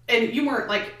 And you weren't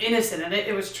like innocent in it.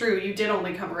 It was true. You did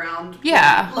only come around.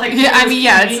 Yeah. Like I mean,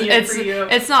 yeah,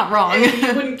 it's not wrong. And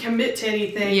you wouldn't commit to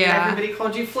anything. Yeah. Everybody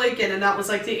called you Flakin', and that was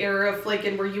like the era of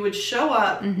Flakin' where you would show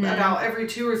up about every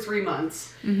 2 or 3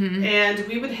 months, and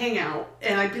we would hang out,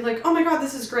 and I'd be like, oh my god,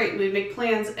 this is great. And we'd make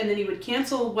plans, and then you would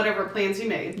cancel whatever plans you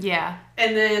made. Yeah.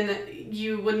 And then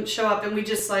you wouldn't show up, and we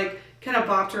just like kind of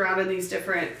bopped around in these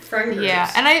different friend groups.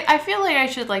 Yeah, and I feel like I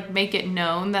should like make it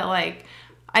known that like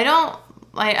I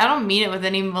don't mean it with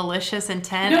any malicious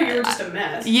intent. No, you're just a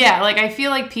mess. Yeah, like I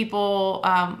feel like people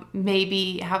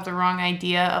maybe have the wrong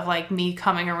idea of like me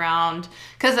coming around,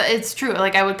 because it's true.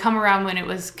 Like I would come around when it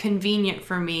was convenient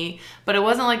for me, but it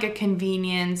wasn't like a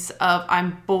convenience of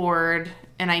I'm bored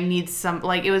and I need some.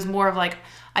 Like it was more of like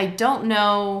I don't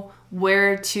know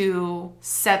where to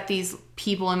set these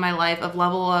people in my life of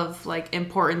level of like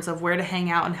importance of where to hang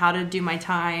out and how to do my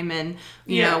time. And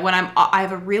you know, when I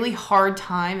have a really hard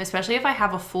time, especially if I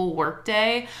have a full work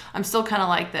day, I'm still kind of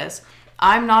like this.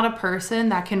 I'm not a person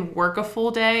that can work a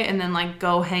full day and then like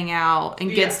go hang out and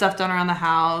get stuff done around the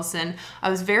house. And I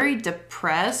was very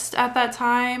depressed at that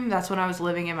time. That's when I was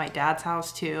living in my dad's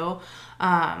house too.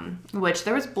 Which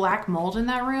there was black mold in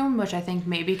that room, which I think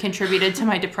maybe contributed to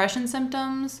my depression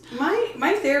symptoms.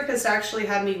 My therapist actually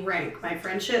had me rank my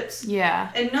friendships.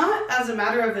 Yeah. And not as a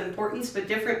matter of importance, but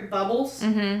different bubbles,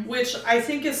 which I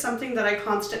think is something that I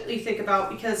constantly think about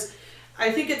because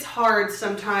I think it's hard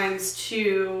sometimes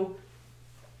to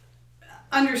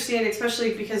understand,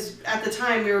 especially because at the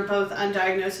time we were both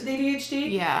undiagnosed with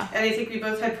ADHD. Yeah. And I think we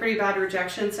both had pretty bad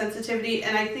rejection sensitivity.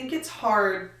 And I think it's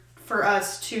hard for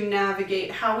us to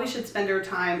navigate how we should spend our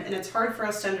time, and it's hard for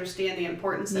us to understand the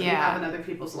importance that we have in other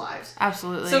people's lives.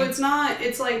 Absolutely. So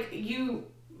it's like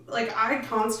I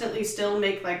constantly still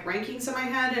make like rankings in my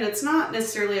head, and it's not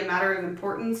necessarily a matter of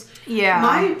importance. Yeah.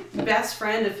 My best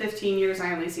friend of 15 years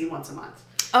I only see once a month.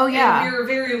 Oh yeah. And we were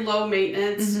very low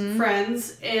maintenance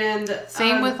friends, and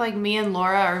same with like me and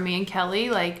Laura or me and Kelly.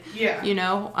 Like, you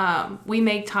know, we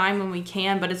make time when we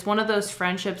can, but it's one of those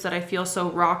friendships that I feel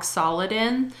so rock solid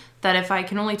in that if I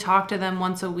can only talk to them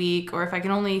once a week, or if I can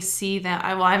only see them,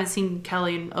 I haven't seen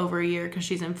Kelly in over a year because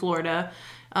she's in Florida.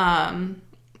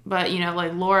 But you know,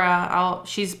 like Laura,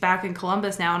 she's back in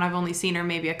Columbus now, and I've only seen her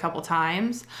maybe a couple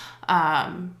times.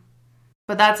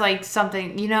 But that's like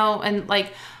something, you know, and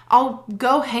like I'll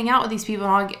go hang out with these people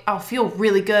and I'll feel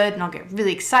really good and I'll get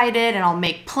really excited and I'll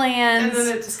make plans. And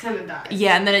then it just kind of dies.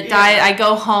 Yeah, and then it died. I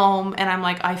go home and I'm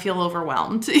like, I feel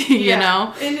overwhelmed, you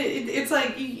know? And it's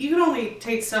like, you can only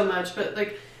take so much, but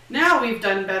like now we've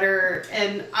done better,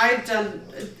 and I've done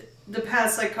the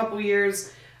past like couple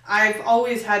years, I've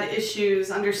always had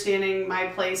issues understanding my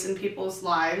place in people's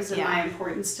lives and my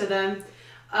importance to them.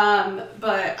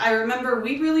 But I remember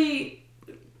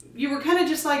you were kind of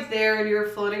just like there and you were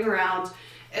floating around.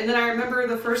 And then I remember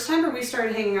the first time where we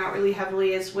started hanging out really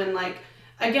heavily is when like,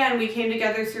 again, we came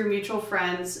together through mutual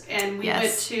friends, and we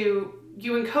went to,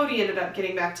 you and Cody ended up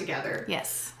getting back together.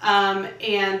 Yes.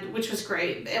 And which was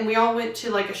great. And we all went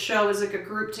to like a show as like a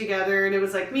group together, and it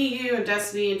was like me, you, and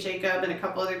Destiny, and Jacob, and a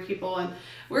couple other people, and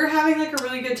we were having like a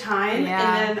really good time.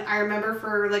 Yeah. And then I remember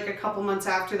for like a couple months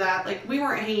after that, like we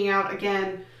weren't hanging out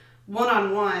again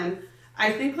one-on-one.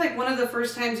 I think, like, one of the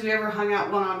first times we ever hung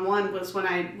out one-on-one was when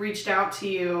I reached out to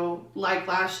you, like,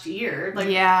 last year. Like,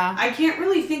 yeah. I can't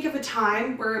really think of a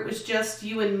time where it was just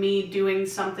you and me doing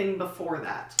something before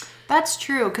that. That's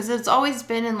true, because it's always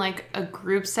been in, like, a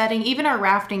group setting. Even our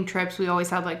rafting trips, we always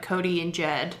had, like, Cody and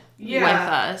Jed with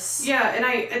us. Yeah, and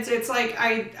it's like,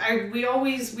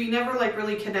 we never, like,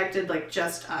 really connected, like,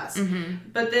 just us. Mm-hmm.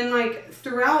 But then, like,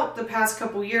 throughout the past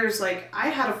couple years, like, I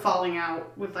had a falling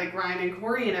out with, like, Ryan and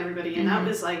Corey and everybody, and that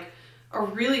was, like, a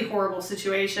really horrible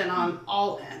situation on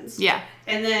all ends. Yeah.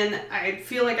 And then I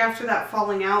feel like after that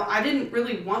falling out, I didn't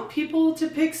really want people to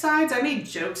pick sides. I made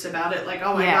jokes about it, like,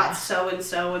 oh, I got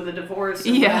so-and-so in the divorce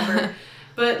or whatever.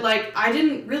 But, like, I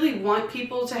didn't really want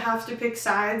people to have to pick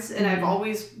sides, and I've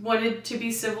always wanted to be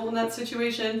civil in that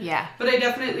situation. Yeah. But I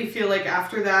definitely feel like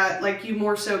after that, like, you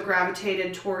more so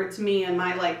gravitated towards me and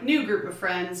my, like, new group of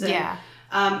friends. And,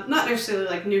 not necessarily,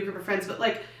 like, new group of friends, but,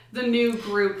 like, the new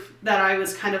group that I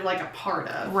was kind of, like, a part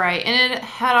of. Right. And it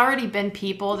had already been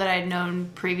people that I'd known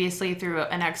previously through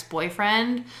an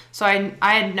ex-boyfriend. So I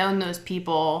had known those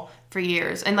people for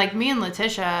years. And, like, me and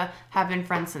Letitia have been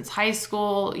friends since high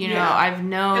school. You know, I've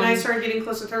known... And I started getting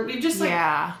close with her. We've just,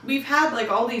 like... We've had, like,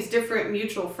 all these different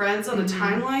mutual friends on the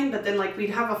timeline, but then, like, we'd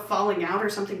have a falling out or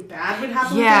something bad would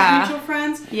happen with those mutual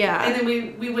friends. Yeah. And then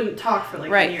we wouldn't talk for, like, a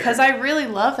year. Right, because I really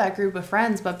love that group of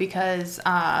friends, but because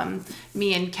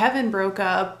me and Kevin broke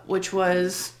up, which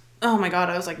was... Oh, my God,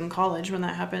 I was, like, in college when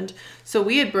that happened. So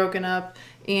we had broken up...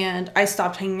 And I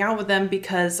stopped hanging out with them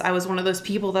because I was one of those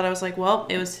people that I was like, well,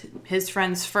 it was his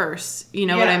friends first. You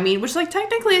know what I mean? Which, like,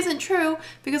 technically isn't true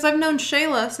because I've known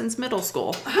Shayla since middle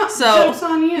school. So, joke's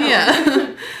on you.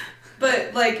 Yeah.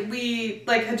 But, like, we,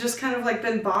 like, had just kind of, like,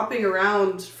 been bopping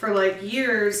around for, like,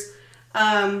 years.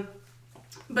 But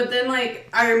then, like,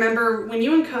 I remember when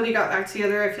you and Cody got back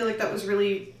together, I feel like that was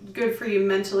really good for you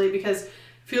mentally because...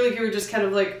 I feel like you were just kind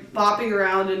of like bopping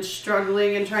around and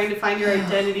struggling and trying to find your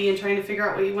identity and trying to figure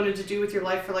out what you wanted to do with your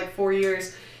life for like 4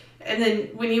 years. And then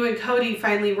when you and Cody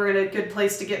finally were in a good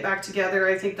place to get back together,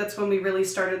 I think that's when we really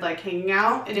started like hanging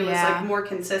out and it was like more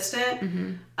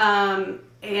consistent.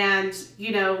 And,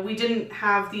 you know, we didn't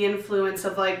have the influence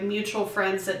of like mutual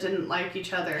friends that didn't like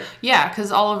each other. Yeah,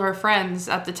 because all of our friends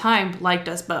at the time liked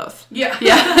us both. Yeah.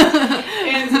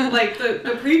 And like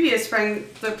the previous friend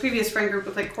group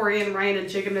with like Corey and Ryan and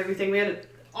Jacob and everything, we had an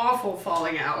awful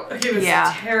falling out. It was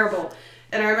terrible.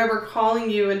 And I remember calling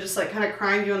you and just like kind of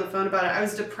crying to you on the phone about it. I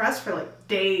was depressed for like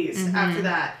days after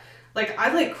that. Like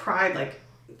I like cried like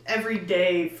every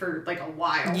day for like a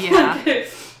while. Yeah.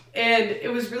 And it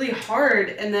was really hard.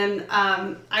 And then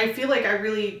I feel like I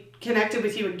really connected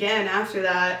with you again after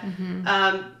that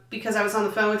because I was on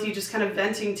the phone with you just kind of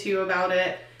venting to you about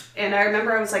it. And I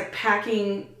remember I was like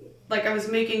packing, like I was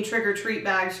making trick-or-treat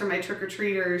bags for my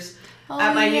trick-or-treaters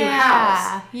at my new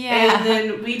house. Yeah. And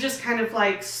then we just kind of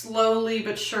like slowly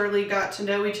but surely got to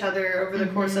know each other over the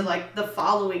course of like the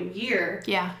following year.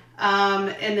 Yeah.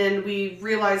 And then we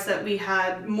realized that we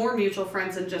had more mutual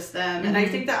friends than just them. And I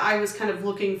think that I was kind of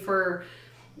looking for,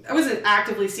 I wasn't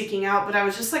actively seeking out, but I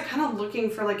was just like kind of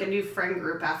looking for like a new friend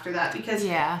group after that because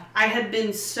I had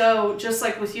been so, just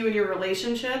like with you and your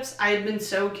relationships, I had been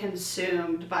so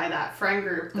consumed by that friend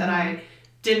group that I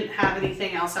didn't have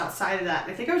anything else outside of that.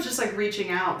 I think I was just like reaching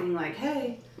out, being like,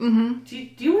 hey, do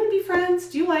you want to be friends?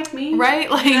 Do you like me? Right?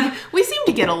 Like, we seem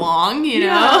to get along, you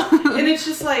know? And it's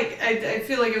just like, I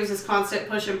feel like it was this constant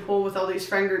push and pull with all these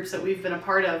friend groups that we've been a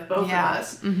part of, both of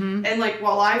us. And like,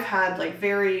 while I've had like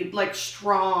very like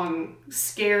strong,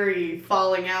 scary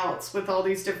falling outs with all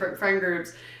these different friend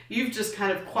groups, you've just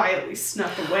kind of quietly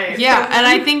snuck away. Yeah, and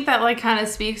I think that like kind of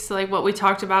speaks to like what we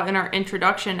talked about in our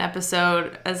introduction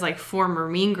episode as like former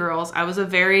Mean Girls. I was a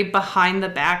very behind the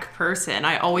back person.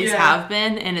 I always have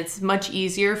been, and it's much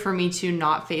easier for me to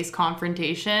not face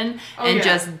confrontation and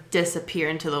just disappear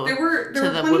into the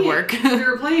woodwork. There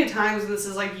were plenty of times, and this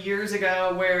is like years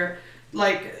ago, where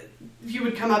like you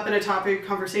would come up in a topic of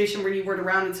conversation where you weren't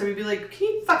around, and somebody would be like, can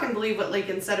you fucking believe what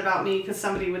Laykin said about me? Because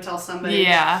somebody would tell somebody.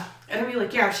 Yeah. And I'd be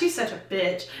like, yeah, she's such a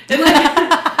bitch. And like,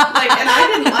 and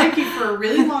I didn't like you for a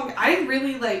really long,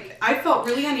 I felt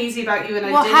really uneasy about you, and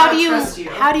I did not trust you.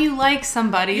 How do you like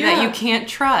somebody that you can't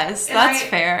trust? And That's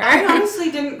fair. I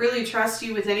honestly didn't really trust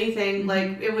you with anything.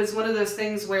 Like, it was one of those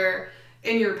things where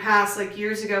in your past, like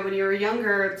years ago when you were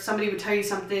younger, somebody would tell you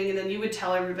something and then you would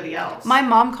tell everybody else. My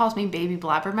mom calls me baby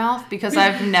blabbermouth because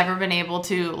I've never been able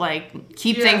to like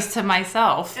keep things to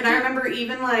myself. And I remember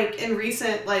even like in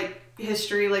recent like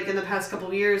history, like in the past couple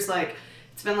of years, like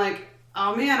it's been like,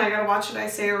 oh man, I gotta watch what I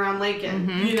say around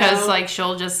Laykin. Because like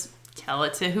she'll just tell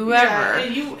it to whoever.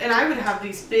 Yeah, and I would have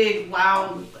these big,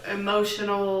 loud,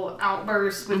 emotional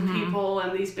outbursts with people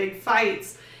and these big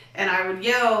fights. And I would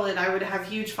yell, and I would have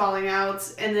huge falling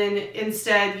outs, and then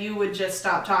instead you would just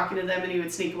stop talking to them, and you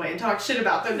would sneak away and talk shit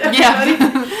about them to everybody.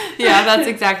 Yeah, that's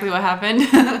exactly what happened.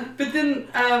 But then,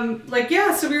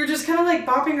 so we were just kind of like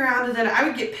bopping around, and then I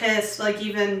would get pissed, like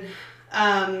even,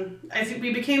 I think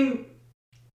we became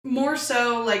more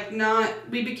so like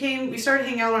we started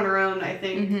hanging out on our own, I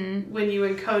think, when you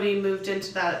and Cody moved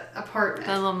into that apartment.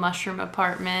 The little mushroom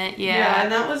apartment, Yeah,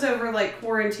 and that was over like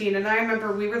quarantine, and I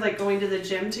remember we were like going to the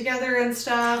gym together and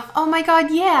stuff. Oh my god,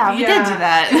 yeah, we did do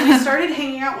that. And we started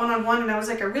hanging out one-on-one, and I was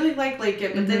like, I really like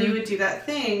Laykin, but then you would do that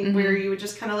thing where you would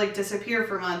just kind of like disappear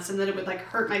for months, and then it would like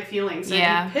hurt my feelings, and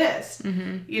I'd be pissed.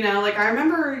 You know, like I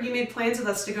remember you made plans with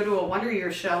us to go to a Wonder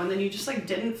Years show, and then you just like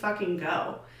didn't fucking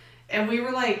go. And we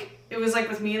were like, it was like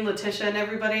with me and Letitia and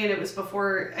everybody, and it was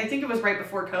I think it was right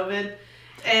before COVID.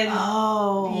 And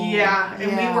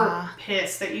we were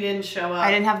pissed that you didn't show up.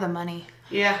 I didn't have the money.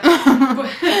 Yeah.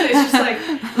 It's just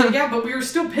like, yeah, but we were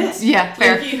still pissed. Yeah,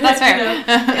 fair. That's fair.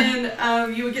 You know,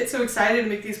 and you would get so excited to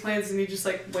make these plans, and you just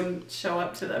like wouldn't show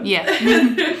up to them. Yeah.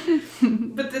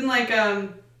 But then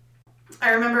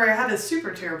I remember I had a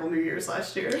super terrible New Year's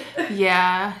last year.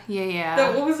 Yeah.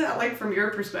 So what was that like from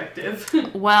your perspective?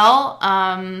 Well,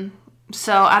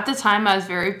 so at the time I was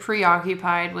very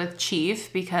preoccupied with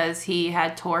Chief because he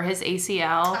had tore his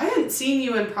ACL. I hadn't seen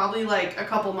you in probably like a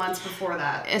couple months before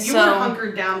that. You were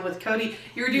hunkered down with Cody.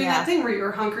 You were doing that thing where you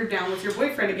were hunkered down with your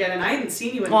boyfriend again, and I hadn't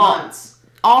seen you in months.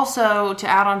 Also, to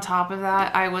add on top of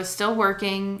that, I was still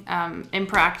working in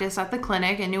practice at the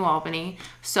clinic in New Albany.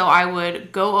 So I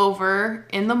would go over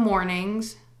in the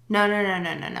mornings. No.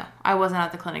 I wasn't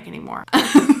at the clinic anymore.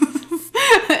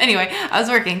 Anyway, I was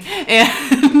working.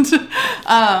 And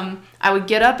I would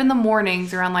get up in the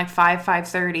mornings around like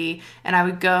 5:30. And I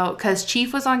would go, because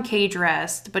Chief was on cage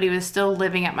rest, but he was still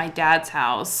living at my dad's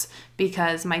house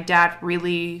because my dad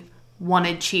really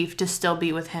wanted Chief to still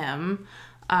be with him.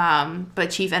 But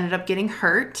Chief ended up getting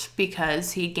hurt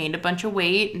because he gained a bunch of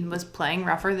weight and was playing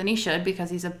rougher than he should because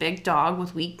he's a big dog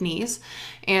with weak knees.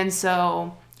 And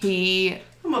so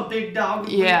I'm a big dog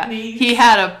with weak knees. He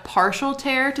had a partial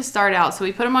tear to start out. So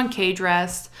we put him on cage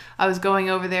rest. I was going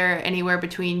over there anywhere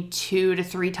between 2 to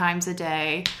 3 times a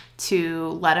day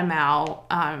to let him out.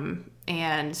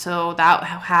 And so that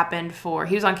happened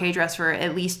he was on cage rest for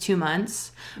at least 2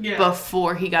 months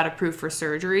before he got approved for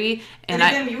surgery. And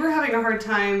again, you were having a hard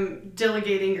time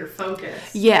delegating your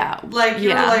focus. Yeah. Like, you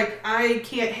were like, I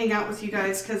can't hang out with you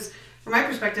guys because, from my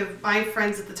perspective, my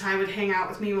friends at the time would hang out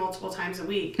with me multiple times a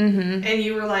week. And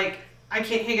you were like, I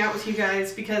can't hang out with you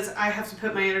guys because I have to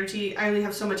put my energy, I only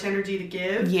have so much energy to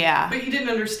give. Yeah. But you didn't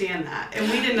understand that. And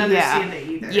we didn't understand it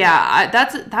either. Yeah.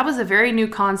 That was a very new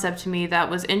concept to me that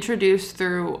was introduced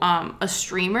through a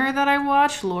streamer that I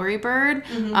watched, Lori Bird.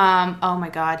 Oh my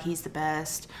God, he's the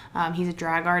best. He's a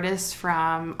drag artist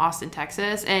from Austin,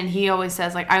 Texas. And he always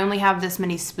says, like, I only have this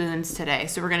many spoons today.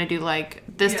 So we're going to do like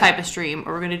this type of stream,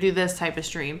 or we're going to do this type of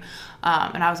stream.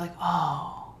 And I was like,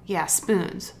 oh. Yeah,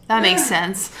 spoons. That makes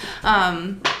sense.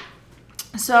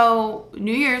 So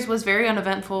New Year's was very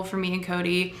uneventful for me and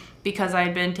Cody because I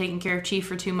had been taking care of Chief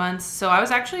for 2 months. So I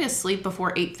was actually asleep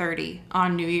before 8:30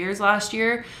 on New Year's last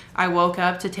year. I woke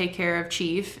up to take care of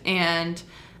Chief, and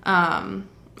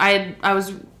I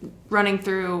was running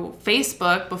through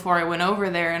Facebook before I went over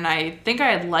there, and I think I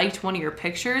had liked one of your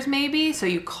pictures maybe, so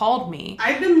you called me.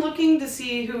 I've been looking to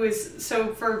see who is,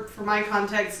 so for my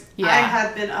context, I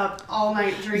had been up all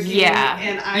night drinking. Yeah,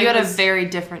 and you had a very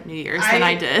different New Year's than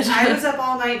I did. I was up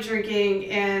all night drinking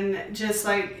and just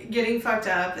like getting fucked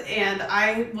up, and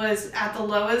I was at the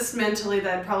lowest mentally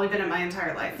that I'd probably been in my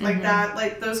entire life. Like that,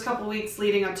 like those couple weeks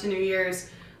leading up to New Year's,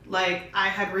 like, I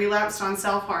had relapsed on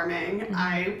self-harming.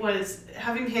 I was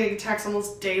having panic attacks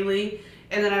almost daily.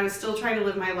 And then I was still trying to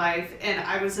live my life. And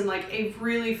I was in, like, a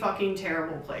really fucking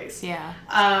terrible place. Yeah.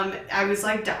 I was,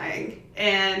 like, dying.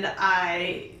 And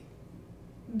I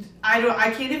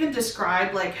can't even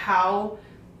describe, like, how,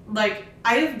 like,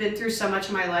 I have been through so much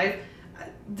in my life.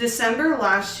 December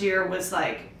last year was,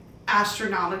 like,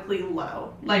 astronomically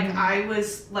low. Like,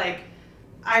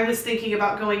 I was thinking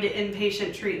about going to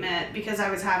inpatient treatment because I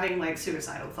was having, like,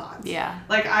 suicidal thoughts. Yeah.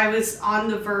 Like, I was on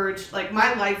the verge, like,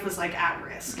 my life was, like, at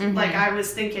risk. Like, I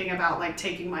was thinking about, like,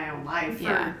 taking my own life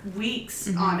for weeks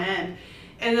on end.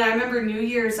 And then I remember New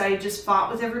Year's, I just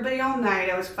fought with everybody all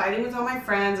night. I was fighting with all my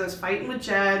friends. I was fighting with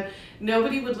Jed.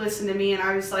 Nobody would listen to me. And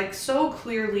I was, like, so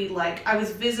clearly, like, I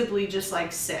was visibly just,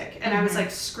 like, sick. And I was,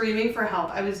 like, screaming for help.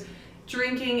 I was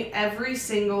drinking every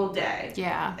single day.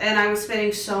 Yeah. And I was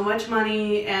spending so much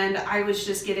money, and I was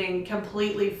just getting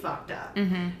completely fucked up.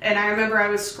 Mm-hmm. And I remember I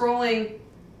was scrolling.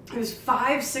 It was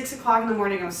 5, 6 o'clock in the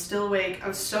morning. I was still awake. I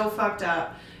was so fucked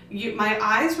up. My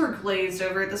eyes were glazed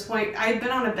over at this point. I had been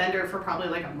on a bender for probably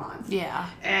like a month. Yeah.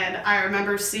 And I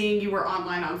remember seeing you were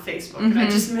online on Facebook, and I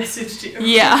just messaged you.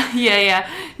 Yeah.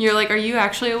 You're like, are you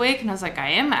actually awake? And I was like, I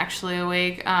am actually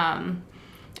awake. And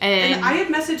I had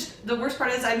messaged, the worst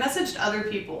part is I messaged other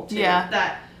people too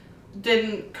that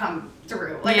didn't come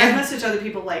through. Like I messaged other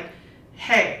people like,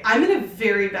 hey, I'm in a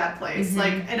very bad place.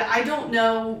 Like, and I don't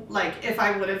know, like, if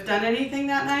I would have done anything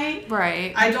that night.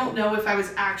 Right. I don't know if I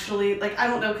was actually, like, I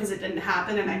don't know because it didn't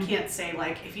happen, and I can't say,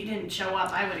 like, if you didn't show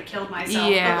up, I would have killed myself.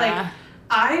 Yeah. But,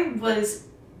 like,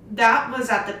 that was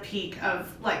at the peak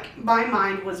of, like, my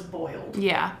mind was boiled.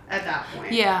 Yeah. At that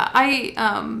point. Yeah.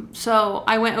 So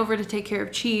I went over to take care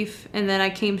of Chief, and then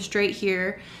I came straight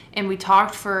here, and we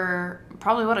talked for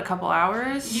probably, a couple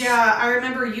hours? Yeah, I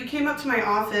remember you came up to my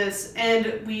office,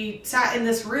 and we sat in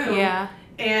this room. Yeah.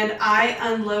 And I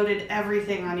unloaded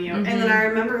everything on you. And then I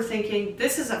remember thinking,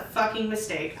 this is a fucking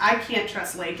mistake. I can't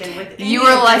trust Laykin with any of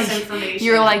this information.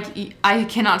 You were like, I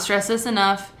cannot stress this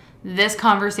enough. This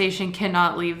conversation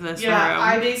cannot leave this room. Yeah,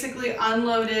 I basically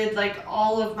unloaded, like,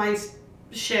 all of my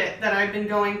shit that I've been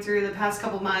going through the past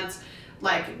couple months.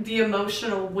 Like, the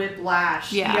emotional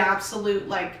whiplash. Yeah. The absolute,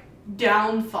 like,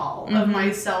 downfall of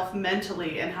myself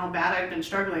mentally and how bad I've been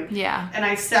struggling. Yeah. And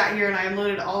I sat here and I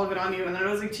unloaded all of it on you, and then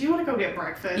I was like, do you want to go get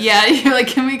breakfast? Yeah, you're like,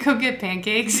 can we go get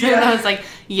pancakes? Yeah. And I was like,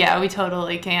 yeah, we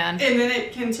totally can. And then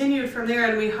it continued from there,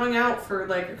 and we hung out for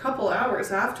like a couple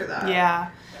hours after that. Yeah.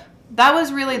 That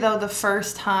was really, though, the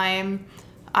first time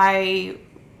I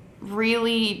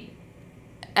really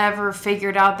ever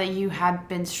figured out that you had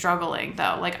been struggling,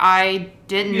 though. Like, I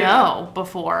didn't know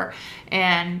before.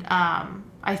 And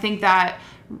I think that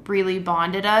really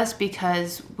bonded us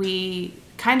because we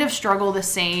kind of struggle the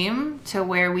same to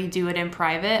where we do it in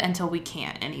private until we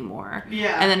can't anymore.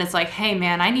 Yeah. And then it's like, hey,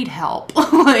 man, I need help.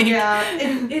 Like, yeah.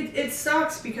 And it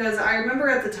sucks because I remember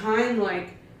at the time,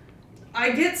 like,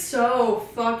 I get so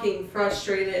fucking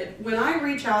frustrated when I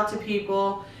reach out to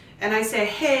people and I say,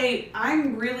 hey,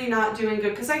 I'm really not doing good.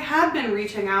 Because I had been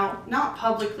reaching out, not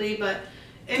publicly, but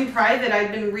in private,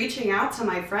 I'd been reaching out to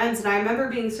my friends. And I remember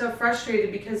being so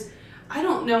frustrated because I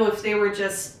don't know if they were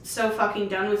just so fucking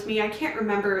done with me. I can't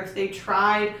remember if they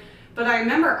tried. But I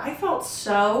remember I felt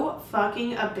so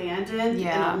fucking abandoned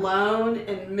and alone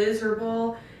and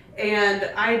miserable. And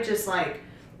I just, like,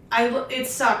 it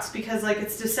sucks because, like,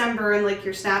 it's December and, like,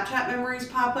 your Snapchat memories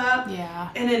pop up. Yeah.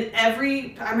 And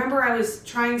I remember I was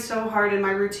trying so hard, and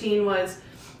my routine was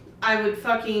I would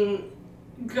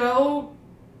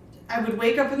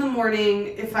wake up in the morning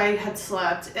if I had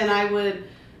slept, and I would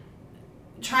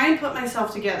try and put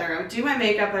myself together. I would do my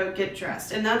makeup, I would get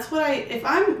dressed. And that's what if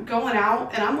I'm going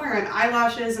out and I'm wearing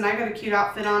eyelashes and I got a cute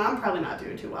outfit on, I'm probably not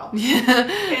doing too well. Yeah.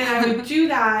 And I would do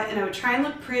that, and I would try and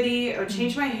look pretty. I would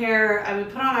change my hair. I would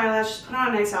put on eyelashes, put on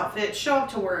a nice outfit, show up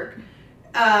to work.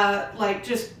 Like,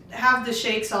 just have the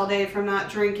shakes all day from not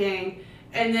drinking.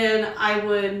 And then I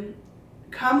would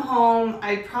come home.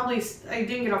 I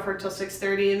didn't get off work till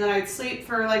 6:30, and then I'd sleep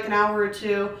for like an hour or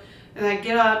two. And I'd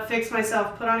get up, fix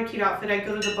myself, put on a cute outfit, I'd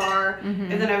go to the bar, and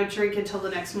then I would drink until the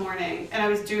next morning. And I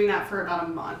was doing that for about a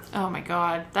month. Oh my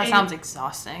God. That sounds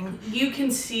exhausting. You can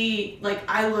see, like,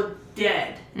 I look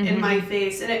dead in my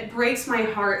face, and it breaks my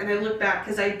heart. And I look back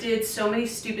because I did so many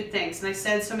stupid things, and I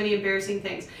said so many embarrassing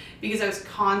things because I was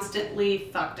constantly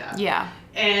fucked up. Yeah.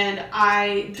 And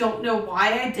I don't know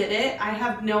why I did it.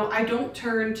 I don't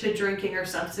turn to drinking or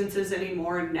substances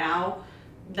anymore now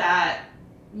that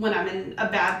when I'm in a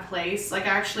bad place, like,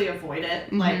 I actually avoid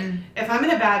it. Like, if I'm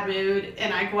in a bad mood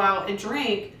and I go out and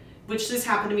drink, which this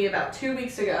happened to me about 2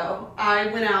 weeks ago, I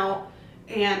went out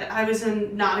and I was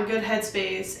in not a good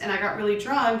headspace, and I got really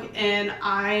drunk, and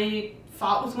I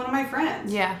fought with one of my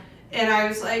friends. Yeah. And I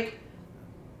was like,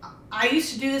 I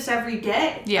used to do this every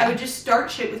day. Yeah. I would just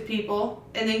start shit with people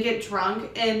and then get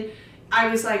drunk, and I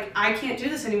was like, I can't do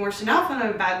this anymore. So now if I'm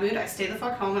in a bad mood, I stay the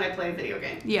fuck home and I play a video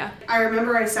game. Yeah. I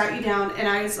remember I sat you down and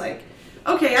I was like,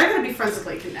 okay, I gotta be friends with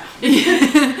Laykin now.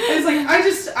 I was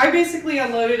like, I basically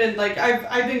unloaded, and, like,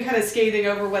 I've been kind of scathing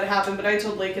over what happened, but I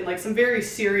told Laykin, like, some very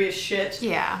serious shit.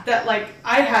 Yeah. That, like,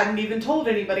 I hadn't even told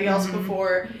anybody else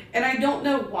before. And I don't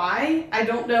know why. I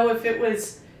don't know if it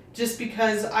was just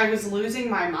because I was losing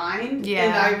my mind. Yeah.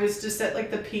 And I was just at,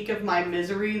 like, the peak of my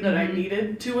misery that I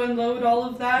needed to unload all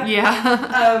of that.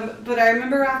 Yeah. But I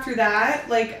remember after that,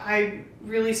 like, I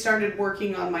really started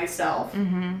working on myself.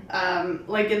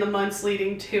 Like, in the months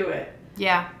leading to it.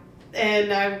 Yeah.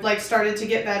 and I like started to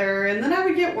get better, and then I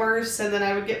would get worse, and then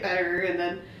I would get better, and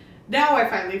then now I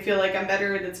finally feel like I'm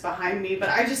better and it's behind me. But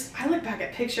I look back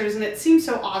at pictures and it seems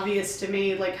so obvious to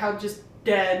me, like how just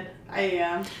dead I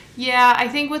am. Yeah, I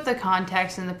think with the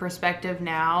context and the perspective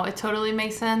now, it totally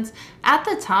makes sense. At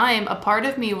the time, a part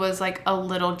of me was like a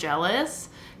little jealous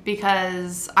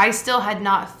because I still had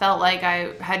not felt like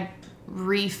I had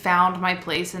refound my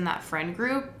place in that friend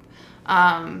group,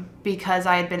 because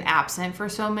I had been absent for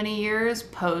so many years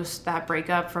post that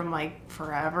breakup from like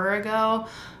forever ago.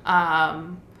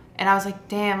 And I was like,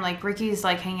 damn, like Ricky's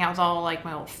like hanging out with all like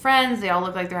my old friends. They all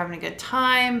look like they're having a good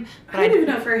time. But I didn't even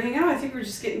know if we were hanging out. I think we were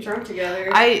just getting drunk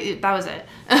together. That was it.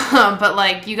 But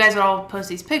like you guys would all post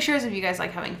these pictures of you guys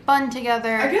like having fun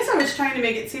together. I guess I was trying to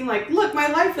make it seem like, look, my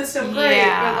life is so great.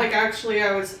 Yeah. But like actually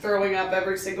I was throwing up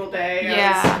every single day.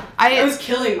 Yeah. I was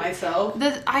killing myself.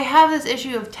 I have this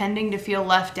issue of tending to feel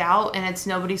left out, and it's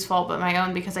nobody's fault but my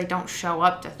own because I don't show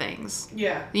up to things.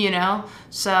 Yeah. You know?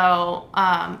 So,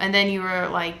 and then you were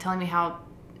like telling me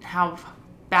how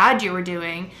bad you were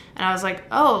doing, and I was like,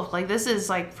 oh, like this is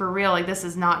like for real, like this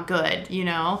is not good, you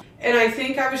know? And I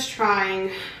think I was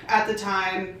trying at the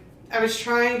time, and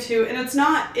it's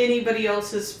not anybody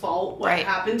else's fault what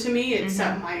happened to me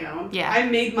except my own. Yeah. I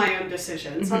made my own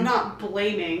decisions. I'm not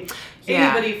blaming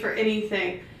anybody for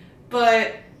anything.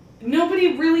 But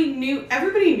nobody really knew.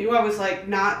 Everybody knew I was like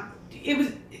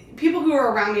people who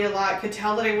were around me a lot could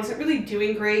tell that I wasn't really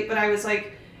doing great, but I was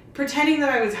like pretending that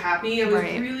I was happy. I was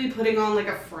really putting on like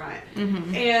a front.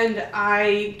 And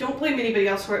I don't blame anybody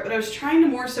else for it, but I was trying to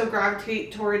more so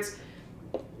gravitate towards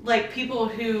like people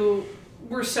who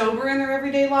were sober in their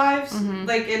everyday lives.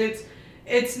 Like, and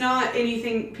it's not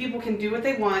anything, people can do what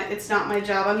they want. It's not my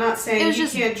job. I'm not saying you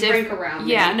can't drink around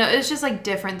me. Yeah, no, it's just like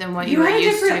different than what you were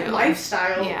used to. You had a different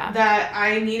lifestyle that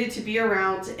I needed to be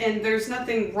around, and there's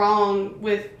nothing wrong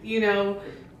with, you know,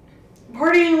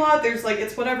 partying a lot. There's like,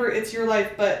 it's whatever, it's your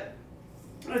life, but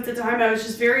at the time I was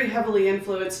just very heavily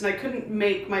influenced and I couldn't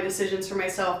make my decisions for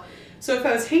myself. So if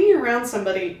I was hanging around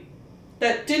somebody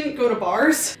that didn't go to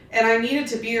bars, and I needed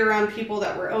to be around people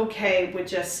that were okay with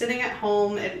just sitting at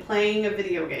home and playing a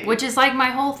video game. Which is like my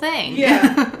whole thing.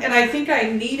 Yeah. And I think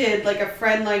I needed like a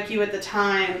friend like you at the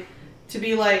time to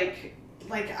be like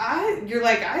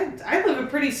I live a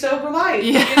pretty sober life,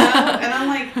 you know? And I'm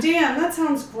like, damn, that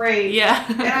sounds great. Yeah.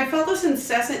 And I felt this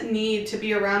incessant need to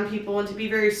be around people and to be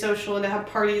very social and to have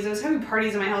parties. I was having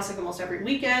parties in my house like almost every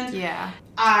weekend. Yeah.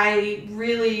 I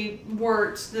really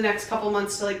worked the next couple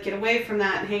months to like get away from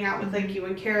that and hang out with like you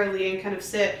and Carolee and kind of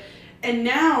sit. And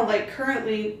now, like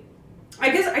currently, I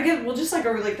guess well, just like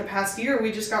over like the past year,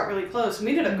 we just got really close. We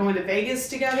ended up going to Vegas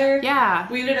together. Yeah.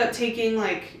 We ended up taking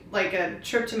like a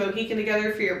trip to Mohican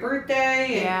together for your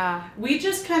birthday. And we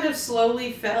just kind of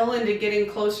slowly fell into getting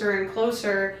closer and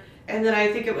closer. And then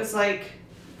I think it was like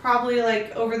probably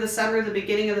like over the summer, the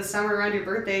beginning of the summer around your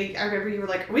birthday, I remember you were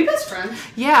like, are we best friends?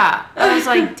 Yeah. I was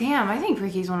like, damn, I think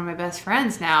Ricky's one of my best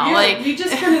friends now. Yeah, like we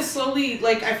just kind of slowly,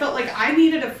 like I felt like I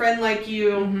needed a friend like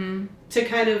you to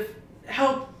kind of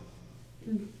help,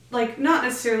 like not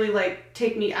necessarily like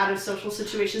take me out of social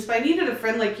situations, but I needed a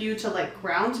friend like you to like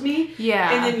ground me.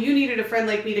 Yeah. And then you needed a friend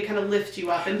like me to kind of lift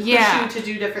you up and push you to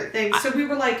do different things. So we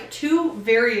were like two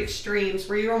very extremes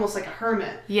where you're almost like a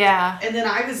hermit. Yeah. And then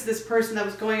I was this person that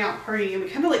was going out partying, and we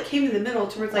kind of like came in the middle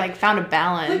towards like found a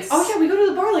balance. Like, oh yeah, we go to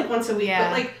the bar like once a week,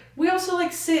 but like we also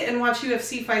like sit and watch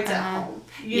UFC fights at home.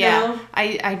 You know?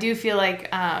 I do feel like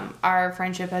our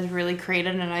friendship has really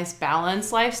created a nice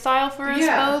balanced lifestyle for us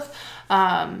both.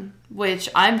 Which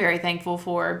I'm very thankful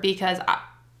for, because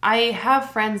I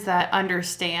have friends that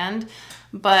understand,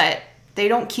 but they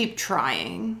don't keep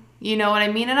trying. You know what I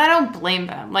mean? And I don't blame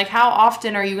them. Like, how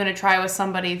often are you going to try with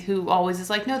somebody who always is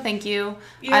like, no, thank you.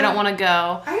 I don't want to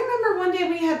go. I remember one day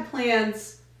we had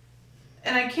plans,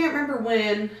 and I can't remember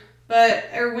when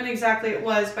exactly it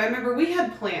was, but I remember we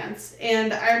had plans,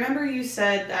 and I remember you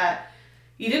said that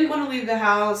you didn't want to leave the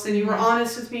house, and you were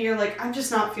honest with me. You're like, I'm just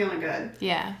not feeling good.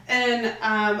 Yeah. And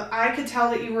I could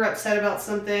tell that you were upset about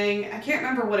something. I can't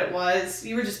remember what it was.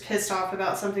 You were just pissed off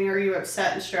about something, or you were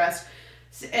upset and stressed.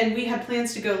 And we had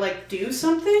plans to go, like, do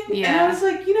something. Yeah. And I was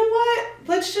like, you know what?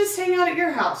 Let's just hang out at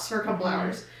your house for a couple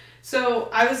hours. So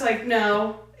I was like,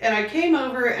 no. And I came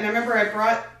over, and I remember I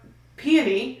brought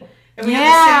peony. And we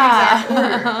had the same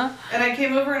exact order. And I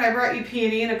came over and I brought you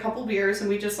peony and a couple beers, and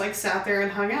we just like sat there and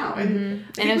hung out. And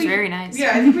it was very nice.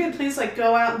 Yeah, I think we had plans to like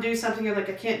go out and do something, and like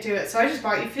I can't do it. So I just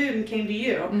bought you food and came to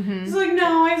you. He's like,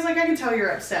 no. I was like, I can tell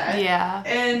you're upset. Yeah.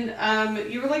 And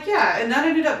you were like, yeah. And that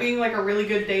ended up being like a really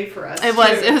good day for us. It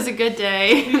was a good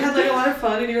day. We had like a lot of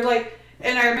fun, and you're like,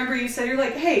 And I remember you said, you're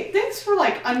like, hey, thanks for,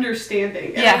 like,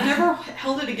 understanding. And I've never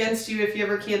held it against you if you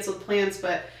ever canceled plans,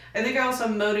 but I think I also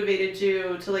motivated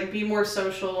you to, like, be more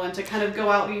social and to kind of go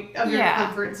out of your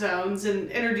comfort zones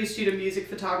and introduce you to music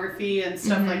photography and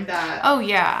stuff like that. Oh,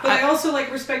 yeah. But I also,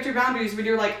 like, respect your boundaries when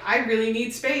you're like, I really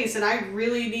need space and I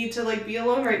really need to, like, be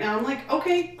alone right now. I'm like,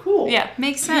 okay, cool. Yeah,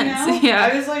 makes sense. You know? Yeah.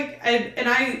 I was like,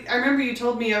 I remember you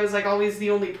told me I was, like, always the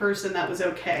only person that was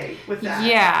okay with that.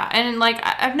 Yeah, and, like,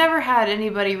 I've never had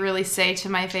anybody really say to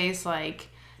my face, like,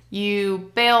 you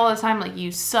bail all the time, like,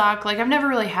 you suck. Like, I've never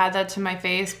really had that to my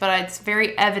face, but it's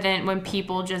very evident when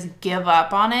people just give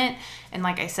up on it. And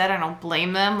like I said, I don't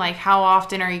blame them. Like, how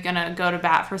often are you going to go to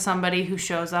bat for somebody who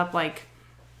shows up, like,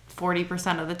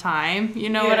 40% of the time? You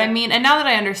know what I mean? And now that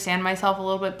I understand myself a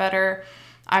little bit better,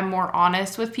 I'm more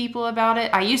honest with people about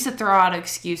it. I used to throw out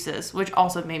excuses, which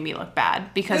also made me look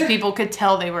bad because people could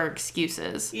tell they were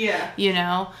excuses. Yeah. You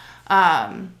know?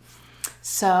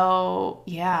 So,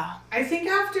 yeah. I think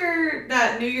after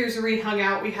that New Year's we hung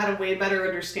out, we had a way better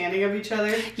understanding of each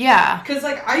other. Yeah. Because,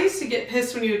 like, I used to get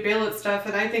pissed when you would bail at stuff,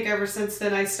 and I think ever since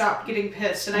then I stopped getting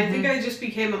pissed. And I think I just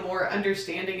became a more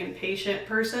understanding and patient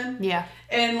person. Yeah.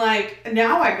 And, like,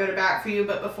 now I go to bat for you,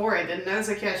 but before I didn't. I was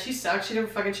like, yeah, she sucks. She never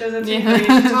fucking shows up to anybody.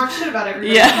 She talks shit about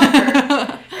everybody.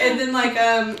 Yeah. And then, like,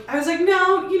 I was like,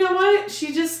 no, you know what?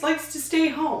 She just likes to stay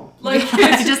home. Like,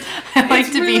 I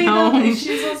like to really be home.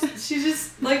 She's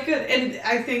just, like, good. And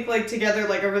I think, like, together,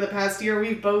 like, over the past year,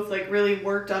 we've both, like, really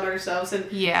worked on ourselves. And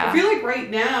I feel like right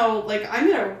now, like, I'm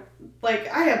in a, like,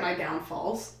 I have my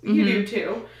downfalls. You do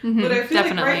too. But I feel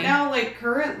like right now, like,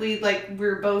 currently, like,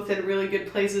 we're both in really good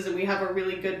places and we have a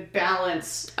really good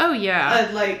balance. Oh,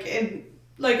 yeah. Like,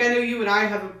 I know you and I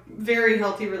have a very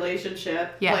healthy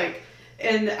relationship. Yeah. Like,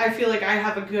 and I feel like I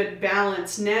have a good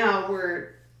balance now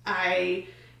where I,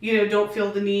 you know, don't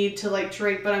feel the need to, like,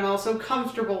 drink, but I'm also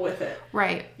comfortable with it.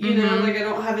 Right. You know, like, I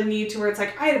don't have a need to where it's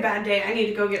like, I had a bad day, I need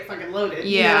to go get fucking loaded.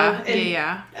 Yeah. You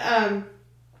know? And,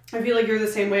 I feel like you're the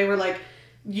same way where, like,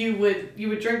 you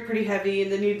would drink pretty heavy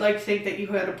and then you'd, like, think that you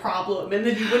had a problem and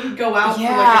then you wouldn't go out for,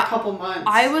 like, a couple months.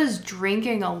 I was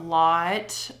drinking a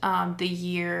lot the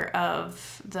year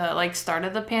of the, like, start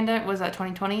of the pandemic. Was that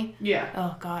 2020? Yeah.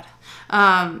 Oh, God.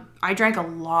 I drank a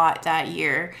lot that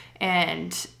year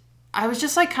and I was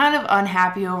just, like, kind of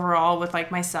unhappy overall with,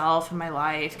 like, myself and my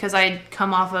life because I'd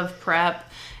come off of prep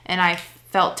and I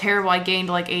felt terrible. I gained,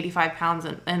 like, 85 pounds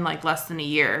in like, less than a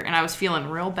year. And I was feeling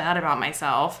real bad about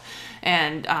myself.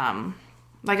 And,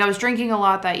 like, I was drinking a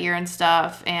lot that year and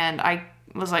stuff. And I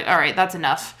was like, all right, that's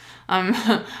enough.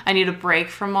 I need a break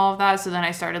from all of that. So then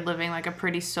I started living, like, a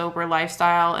pretty sober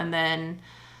lifestyle. And then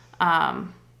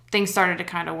things started to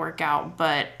kind of work out.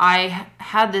 But I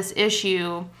had this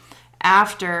issue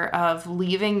after of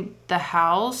leaving the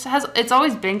house. It's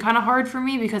always been kind of hard for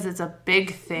me because it's a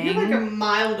big thing. You have, like, a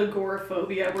mild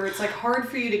agoraphobia where it's, like, hard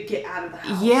for you to get out of the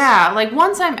house. Yeah, like,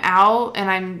 once I'm out and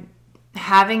I'm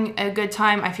having a good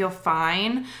time, I feel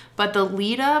fine. But the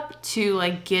lead up to,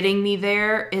 like, getting me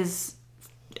there it's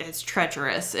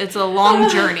treacherous. It's a long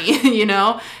journey, you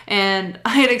know? And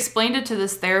I had explained it to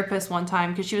this therapist one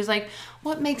time because she was like,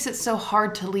 what makes it so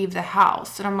hard to leave the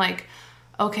house? And I'm like,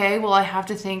 okay, well, I have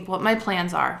to think what my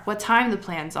plans are, what time the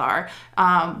plans are,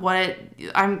 what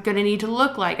I'm going to need to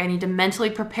look like. I need to mentally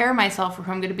prepare myself for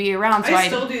who I'm going to be around. So I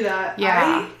still do that.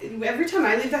 Yeah. Every time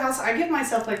I leave the house, I give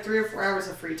myself, like, 3 or 4 hours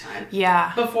of free time.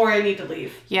 Yeah. Before I need to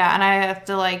leave. Yeah, and I have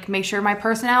to, like, make sure my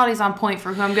personality's on point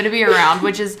for who I'm going to be around,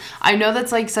 which is, I know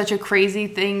that's, like, such a crazy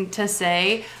thing to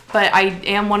say, but I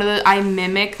am I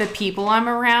mimic the people I'm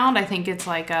around. I think it's,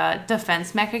 like, a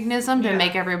defense mechanism to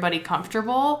make everybody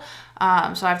comfortable.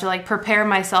 So I have to, like, prepare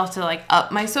myself to, like,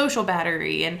 up my social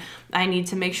battery, and I need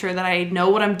to make sure that I know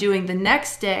what I'm doing the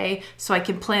next day so I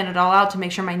can plan it all out to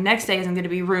make sure my next day isn't going to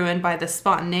be ruined by the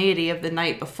spontaneity of the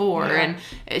night before. Yeah.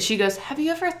 And she goes, have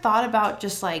you ever thought about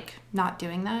just, like, not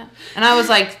doing that? And I was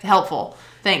like, helpful.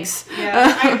 Thanks.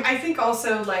 Yeah. I think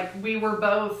also, like, we were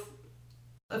both,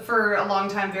 for a long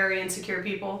time, very insecure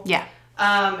people. Yeah.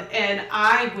 And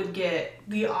I would get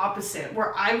the opposite,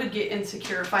 where I would get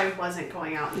insecure if I wasn't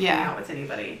going out and hanging out with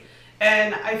anybody.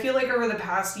 And I feel like over the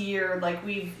past year, like,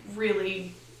 we've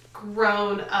really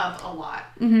grown up a lot.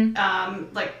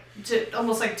 Like, to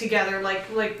almost, like, together, like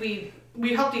we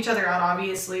helped each other out,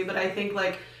 obviously, but I think,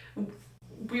 like,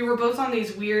 we were both on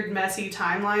these weird, messy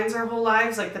timelines our whole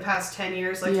lives, like, the past 10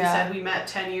 years. Like you said, we met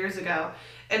 10 years ago.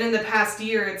 And in the past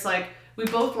year, it's like, we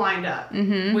both lined up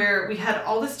where we had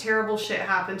all this terrible shit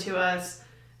happen to us.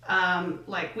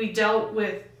 Like, we dealt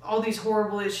with all these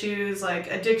horrible issues like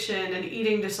addiction and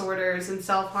eating disorders and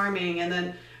self-harming, and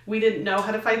then we didn't know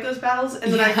how to fight those battles.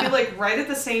 And then I feel like right at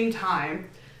the same time,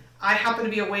 I happened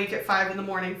to be awake at 5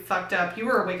 a.m, fucked up. You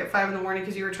were awake at 5 a.m.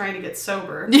 because you were trying to get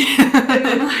sober. And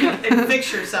then, like, and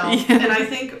fix yourself. Yeah. And I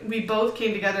think we both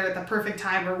came together at the perfect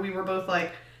time where we were both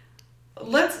like,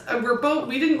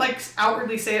 we didn't, like,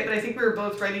 outwardly say it, but I think we were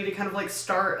both ready to kind of, like,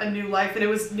 start a new life. And it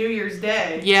was New Year's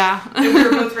Day. Yeah. And we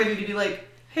were both ready to be like,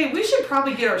 hey, we should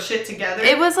probably get our shit together.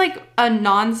 It was like a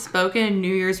non-spoken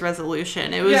New Year's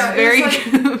resolution. It was very like,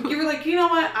 you were like, you know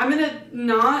what? I'm going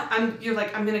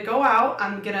to go out.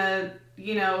 I'm going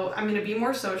to be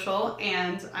more social,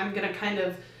 and I'm going to kind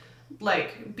of,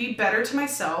 like, be better to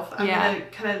myself. I'm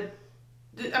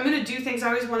going to do things I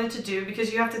always wanted to do,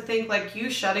 because you have to think, like, you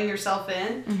shutting yourself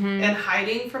in and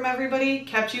hiding from everybody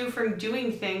kept you from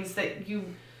doing things that you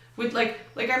would, like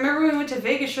I remember when we went to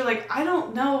Vegas, you're like, I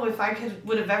don't know if I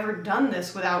would have ever done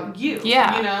this without you.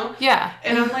 Yeah. You know? Yeah.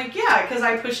 And I'm like, yeah, because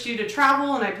I pushed you to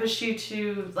travel, and I pushed you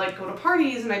to, like, go to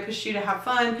parties, and I pushed you to have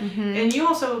fun. And you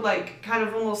also, like, kind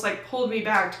of almost, like, pulled me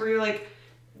back to where you're like,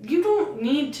 you don't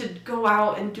need to go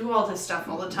out and do all this stuff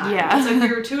all the time. Yeah. It's like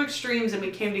we were two extremes, and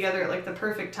we came together at, like, the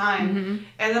perfect time.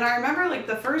 And then I remember, like,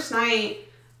 the first night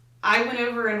I went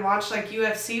over and watched, like,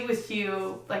 UFC with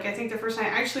you. Like, I think the first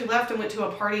night I actually left and went to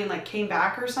a party and, like, came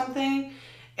back or something.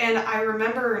 And I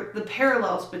remember the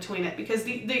parallels between it, because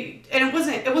and it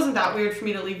wasn't that weird for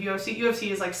me to leave UFC. UFC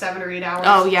is like 7 or 8 hours.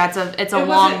 Oh yeah, it's a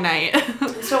long night.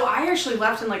 So I actually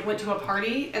left and, like, went to a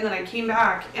party, and then I came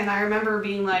back, and I remember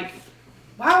being like,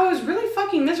 wow, I was really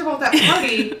fucking miserable at that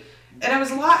party. And I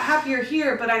was a lot happier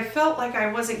here, but I felt like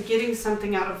I wasn't getting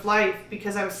something out of life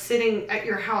because I was sitting at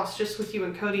your house just with you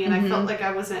and Cody, and I felt like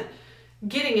I wasn't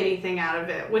getting anything out of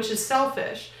it, which is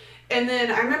selfish. And then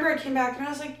I remember I came back and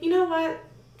I was like, you know what?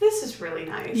 This is really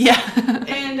nice. Yeah.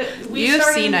 And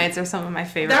UFC nights are some of my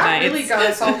favorite nights. That really got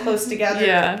us all close together.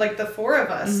 Yeah. Like, the four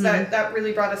of us. That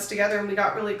really brought us together, and we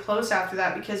got really close after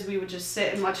that because we would just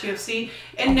sit and watch UFC.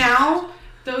 And now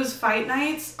those fight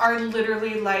nights are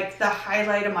literally, like, the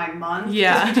highlight of my month.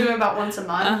 Yeah. Because we do them about once a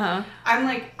month. I'm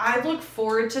like, I look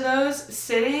forward to those,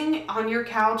 sitting on your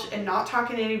couch and not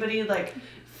talking to anybody, like,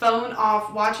 phone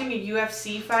off, watching a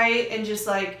UFC fight, and just,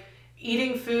 like,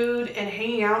 eating food and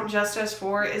hanging out just us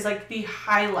four is, like, the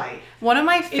highlight. One of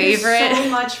my favorite... It is so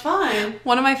much fun.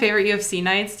 One of my favorite UFC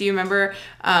nights, do you remember?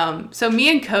 So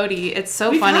me and Cody, it's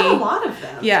so funny. We've had a lot of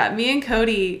them. Yeah, me and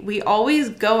Cody, we always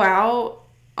go out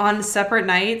on separate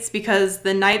nights, because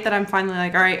the night that I'm finally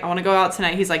like, all right, I want to go out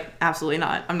tonight, he's like, absolutely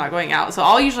not, I'm not going out. So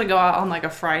I'll usually go out on, like, a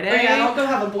Friday. Oh, yeah, I'll go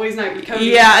have a boys' night with Cody.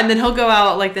 Yeah, and then he'll go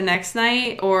out, like, the next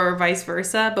night, or vice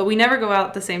versa, but we never go out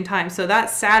at the same time. So that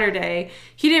Saturday,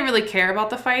 he didn't really care about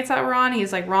the fights that were on.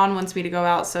 He's like, Ron wants me to go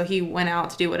out, so he went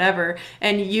out to do whatever.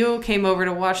 And you came over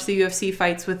to watch the UFC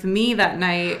fights with me that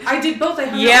night. I did both. I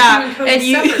hung out with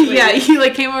you and Cody separately. Yeah, you,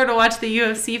 like, came over to watch the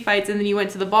UFC fights, and then you went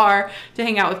to the bar to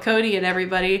hang out with Cody and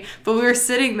everybody. But we were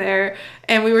sitting there,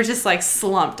 and we were just, like,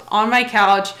 slumped on my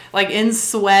couch, like, in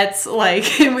sweats,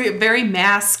 like, and we very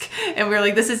mask, and we were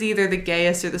like, this is either the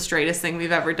gayest or the straightest thing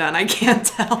we've ever done. I can't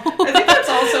tell. I think that's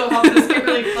also helped us get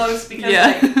really close,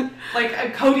 because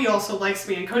like Cody also likes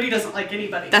me, and Cody doesn't like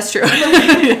anybody. That's true. Like,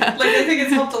 I think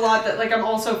it's helped a lot that, like, I'm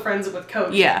also friends with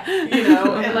Cody. Yeah. You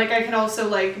know, and, like, I can also,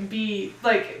 like, be,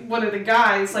 like, one of the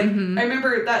guys. Like, I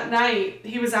remember that night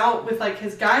he was out with, like,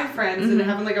 his guy friends and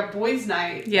having, like, a boys'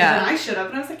 night. Yeah. And then I showed up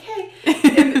and I was like, hey.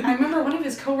 And I remember one of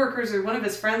his coworkers or one of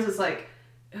his friends was like,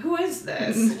 who is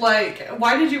this? Like,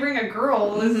 why did you bring a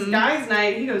girl? This is guys'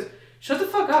 night. And he goes, shut the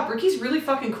fuck up. Ricky's really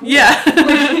fucking cool. Yeah. Like,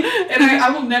 and I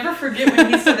will never forget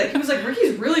when he said that. He was like,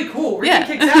 Ricky's really cool. Ricky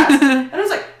kicks ass. And I was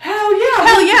like, hell yeah.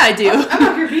 Hell yeah, I do. I'm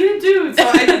out here being a dude. So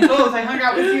I did both. I hung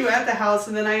out with you at the house,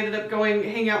 and then I ended up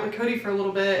hang out with Cody for a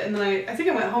little bit. And then I think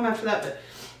I went home after that. But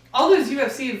all those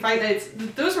UFC and fight nights,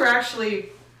 those were actually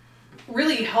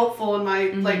really helpful in my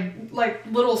like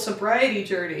little sobriety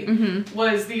journey.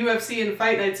 Was the UFC and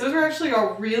fight nights. Those were actually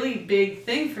a really big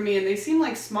thing for me, and they seem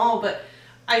like small, but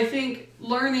I think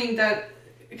learning that,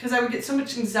 because I would get so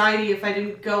much anxiety if I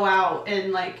didn't go out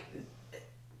and, like,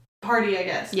 party, I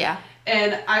guess. Yeah.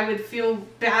 And I would feel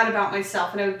bad about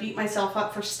myself, and I would beat myself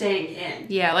up for staying in.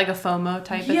 Yeah, like a FOMO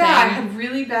type of thing. Yeah, I had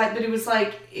really bad, but it was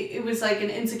like an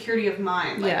insecurity of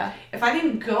mine. Like, if I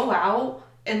didn't go out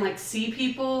and, like, see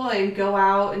people and go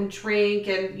out and drink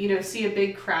and, you know, see a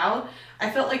big crowd, I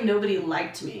felt like nobody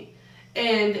liked me.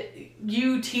 And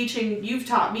you've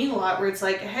taught me a lot, where it's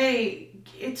like, hey,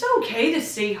 it's okay to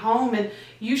stay home, and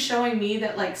you showing me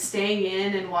that, like, staying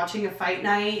in and watching a fight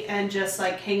night and just,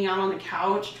 like, hanging out on the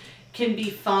couch can be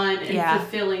fun and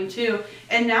fulfilling too.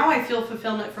 And now I feel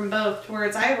fulfillment from both,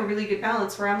 whereas I have a really good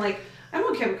balance where I'm like, I'm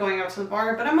okay with going out to the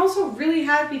bar, but I'm also really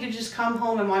happy to just come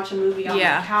home and watch a movie on the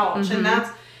couch. And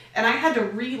And I had to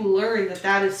relearn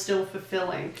that is still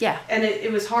fulfilling. Yeah. And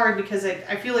it was hard because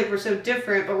I feel like we're so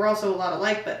different, but we're also a lot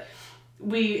alike. But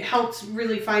we helped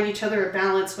really find each other a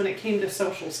balance when it came to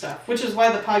social stuff, which is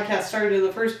why the podcast started in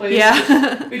the first place.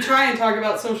 Yeah. We try and talk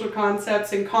about social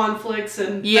concepts and conflicts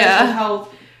and Yeah. mental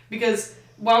health, because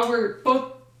while we're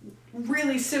both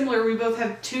really similar, we both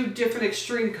have two different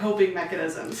extreme coping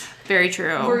mechanisms. Very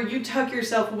true. Where you tuck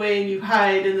yourself away and you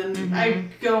hide, and then I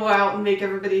go out and make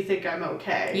everybody think I'm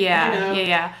okay. Yeah, you know?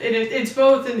 yeah. And it's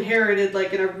both inherited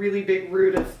like in a really big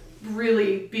root of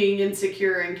really being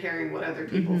insecure and caring what other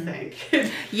people think.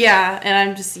 Yeah, and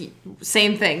I'm just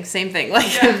same thing.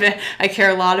 Like I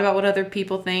care a lot about what other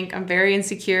people think. I'm very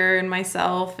insecure in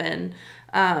myself, and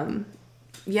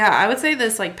I would say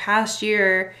this like past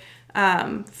year,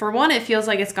 for one, it feels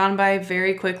like it's gone by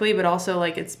very quickly, but also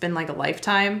like it's been like a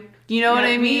lifetime. You know what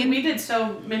I mean? We did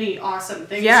so many awesome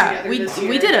things together this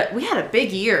year. We had a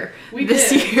big year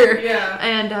year. Yeah.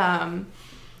 And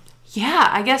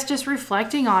I guess just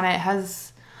reflecting on it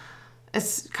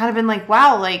it's kind of been like,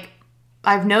 wow, like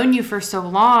I've known you for so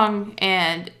long,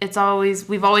 and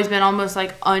we've always been almost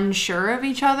like unsure of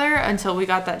each other until we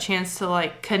got that chance to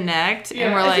like connect. Yeah,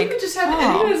 and we're I like, think we just had,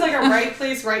 I think it was like a right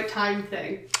place, right time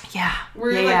thing. Yeah.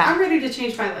 Where you're like, I'm ready to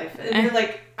change my life. And you're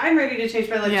like, I'm ready to change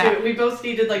my life too. And we both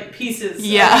needed like pieces.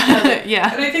 Yeah.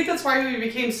 Yeah. And I think that's why we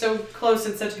became so close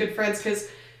and such good friends, because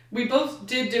we both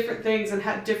did different things and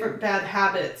had different bad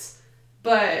habits.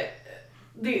 But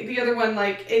the other one,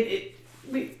 like,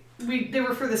 they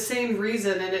were for the same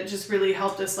reason, and it just really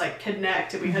helped us like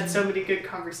connect, and we had so many good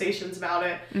conversations about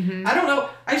it. I don't know,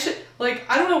 I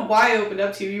don't know why I opened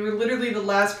up to you. You were literally the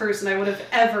last person I would have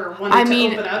ever wanted to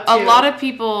open up to. A lot of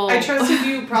people, I trusted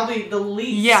you probably the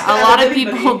least. Yeah, a lot of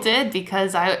people did,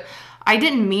 because I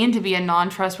didn't mean to be a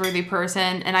non-trustworthy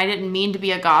person, and I didn't mean to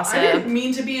be a gossip. I didn't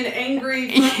mean to be an angry,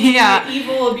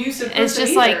 evil, abusive person. It's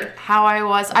just like how I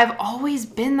was. I've always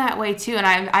been that way too, and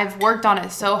I've worked on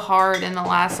it so hard in the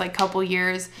last like couple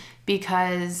years,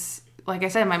 because like I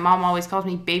said, my mom always calls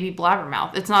me baby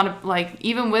blabbermouth. It's not like,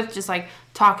 even with just like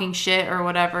talking shit or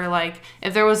whatever, like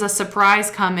if there was a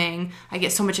surprise coming, I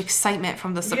get so much excitement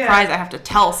from the surprise, I have to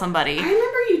tell somebody. I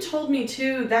remember you told me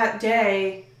too that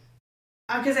day,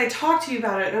 because I talked to you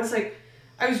about it, and I was like,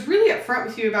 I was really upfront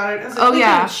with you about it. I was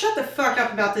like, shut the fuck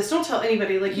up about this. Don't tell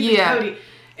anybody, like you and Cody.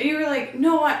 And you were like,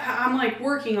 no, I'm like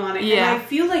working on it. Yeah. And I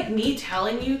feel like me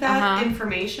telling you that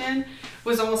information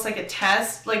was almost like a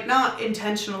test, like not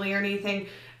intentionally or anything,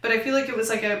 but I feel like it was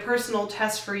like a personal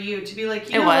test for you to be like,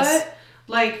 you know what?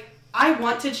 Like, I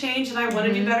want to change, and I want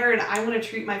to do better, and I want to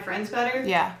treat my friends better.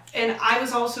 Yeah. And I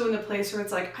was also in the place where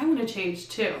it's like, I want to change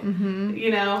too.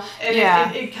 You know?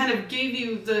 And it kind of gave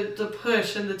you the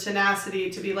push and the tenacity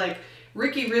to be like,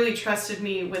 Ricky really trusted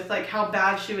me with like how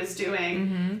bad she was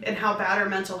doing and how bad her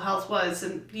mental health was,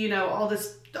 and you know, all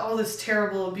this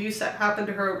terrible abuse that happened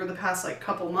to her over the past like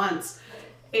couple months.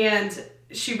 And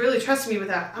she really trusted me with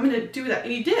that. I'm gonna do that,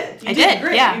 and you did. You did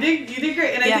great. Yeah. You did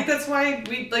great, and I think that's why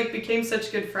we like became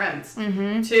such good friends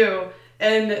too.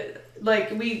 And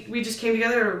like we just came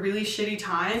together at a really shitty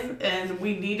time, and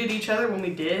we needed each other when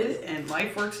we did. And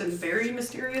life works in very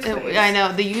mysterious ways. I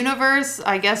know, the universe,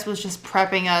 I guess, was just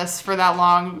prepping us for that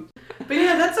long. But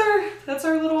yeah, that's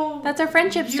our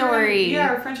friendship story.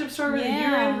 Our friendship story with a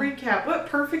year-end recap. What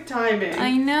perfect timing!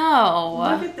 I know.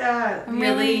 Look at that. I'm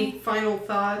really. Have any final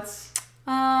thoughts?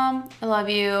 I love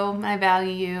you, and I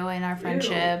value you and our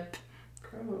friendship.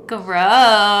 Gross.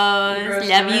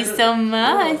 Love you so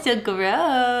much. So gross.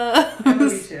 I love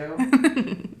you too.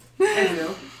 I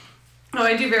do. Oh,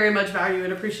 I do very much value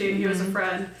and appreciate you as a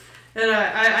friend. And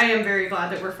I am very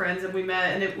glad that we're friends and we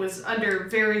met, and it was under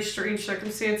very strange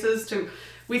circumstances.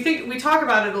 We talk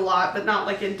about it a lot, but not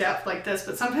like in depth like this.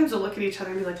 But sometimes we'll look at each other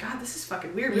and be like, God, this is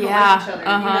fucking weird. We don't like each other, you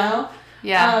know?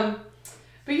 Yeah.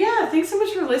 But yeah, thanks so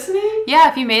much for listening. Yeah,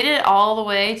 if you made it all the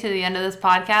way to the end of this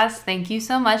podcast, thank you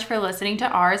so much for listening to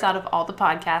ours out of all the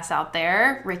podcasts out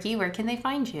there. Ricky, where can they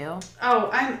find you?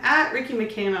 Oh, I'm at Ricky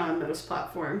McKenna on those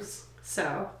platforms.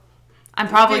 So I'm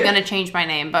probably going to change my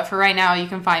name, but for right now, you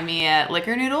can find me at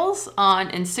Liquor Noodles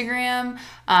on Instagram.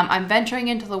 I'm venturing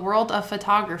into the world of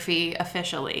photography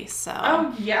officially, so.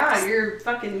 Oh, yeah, you're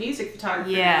fucking music photographer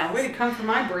now. Way to come for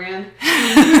my brand.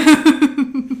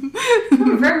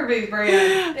 Coming for everybody's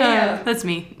brand. Damn. That's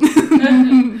me.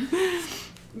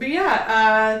 But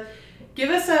yeah,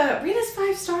 rate us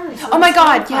 5 stars. Oh my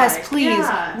God, Spotify. yes, please.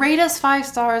 Yeah. Rate us 5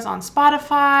 stars on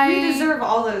Spotify. We deserve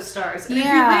all those stars. And if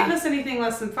you rate us anything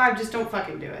less than 5, just don't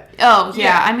fucking do it. Oh,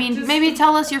 yeah. I mean, maybe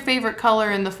tell us your favorite color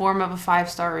in the form of a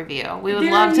 5-star review. We would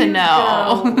love to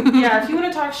know. Yeah, if you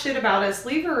want to talk shit about us,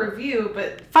 leave a review,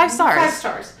 but 5 stars. 5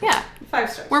 stars. Yeah. 5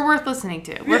 stars. We're worth listening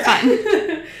to. We're fun.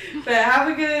 But have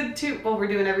a good we're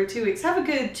doing every 2 weeks. Have a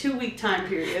good 2-week time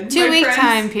period. 2-week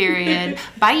time period.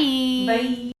 Bye.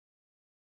 Bye.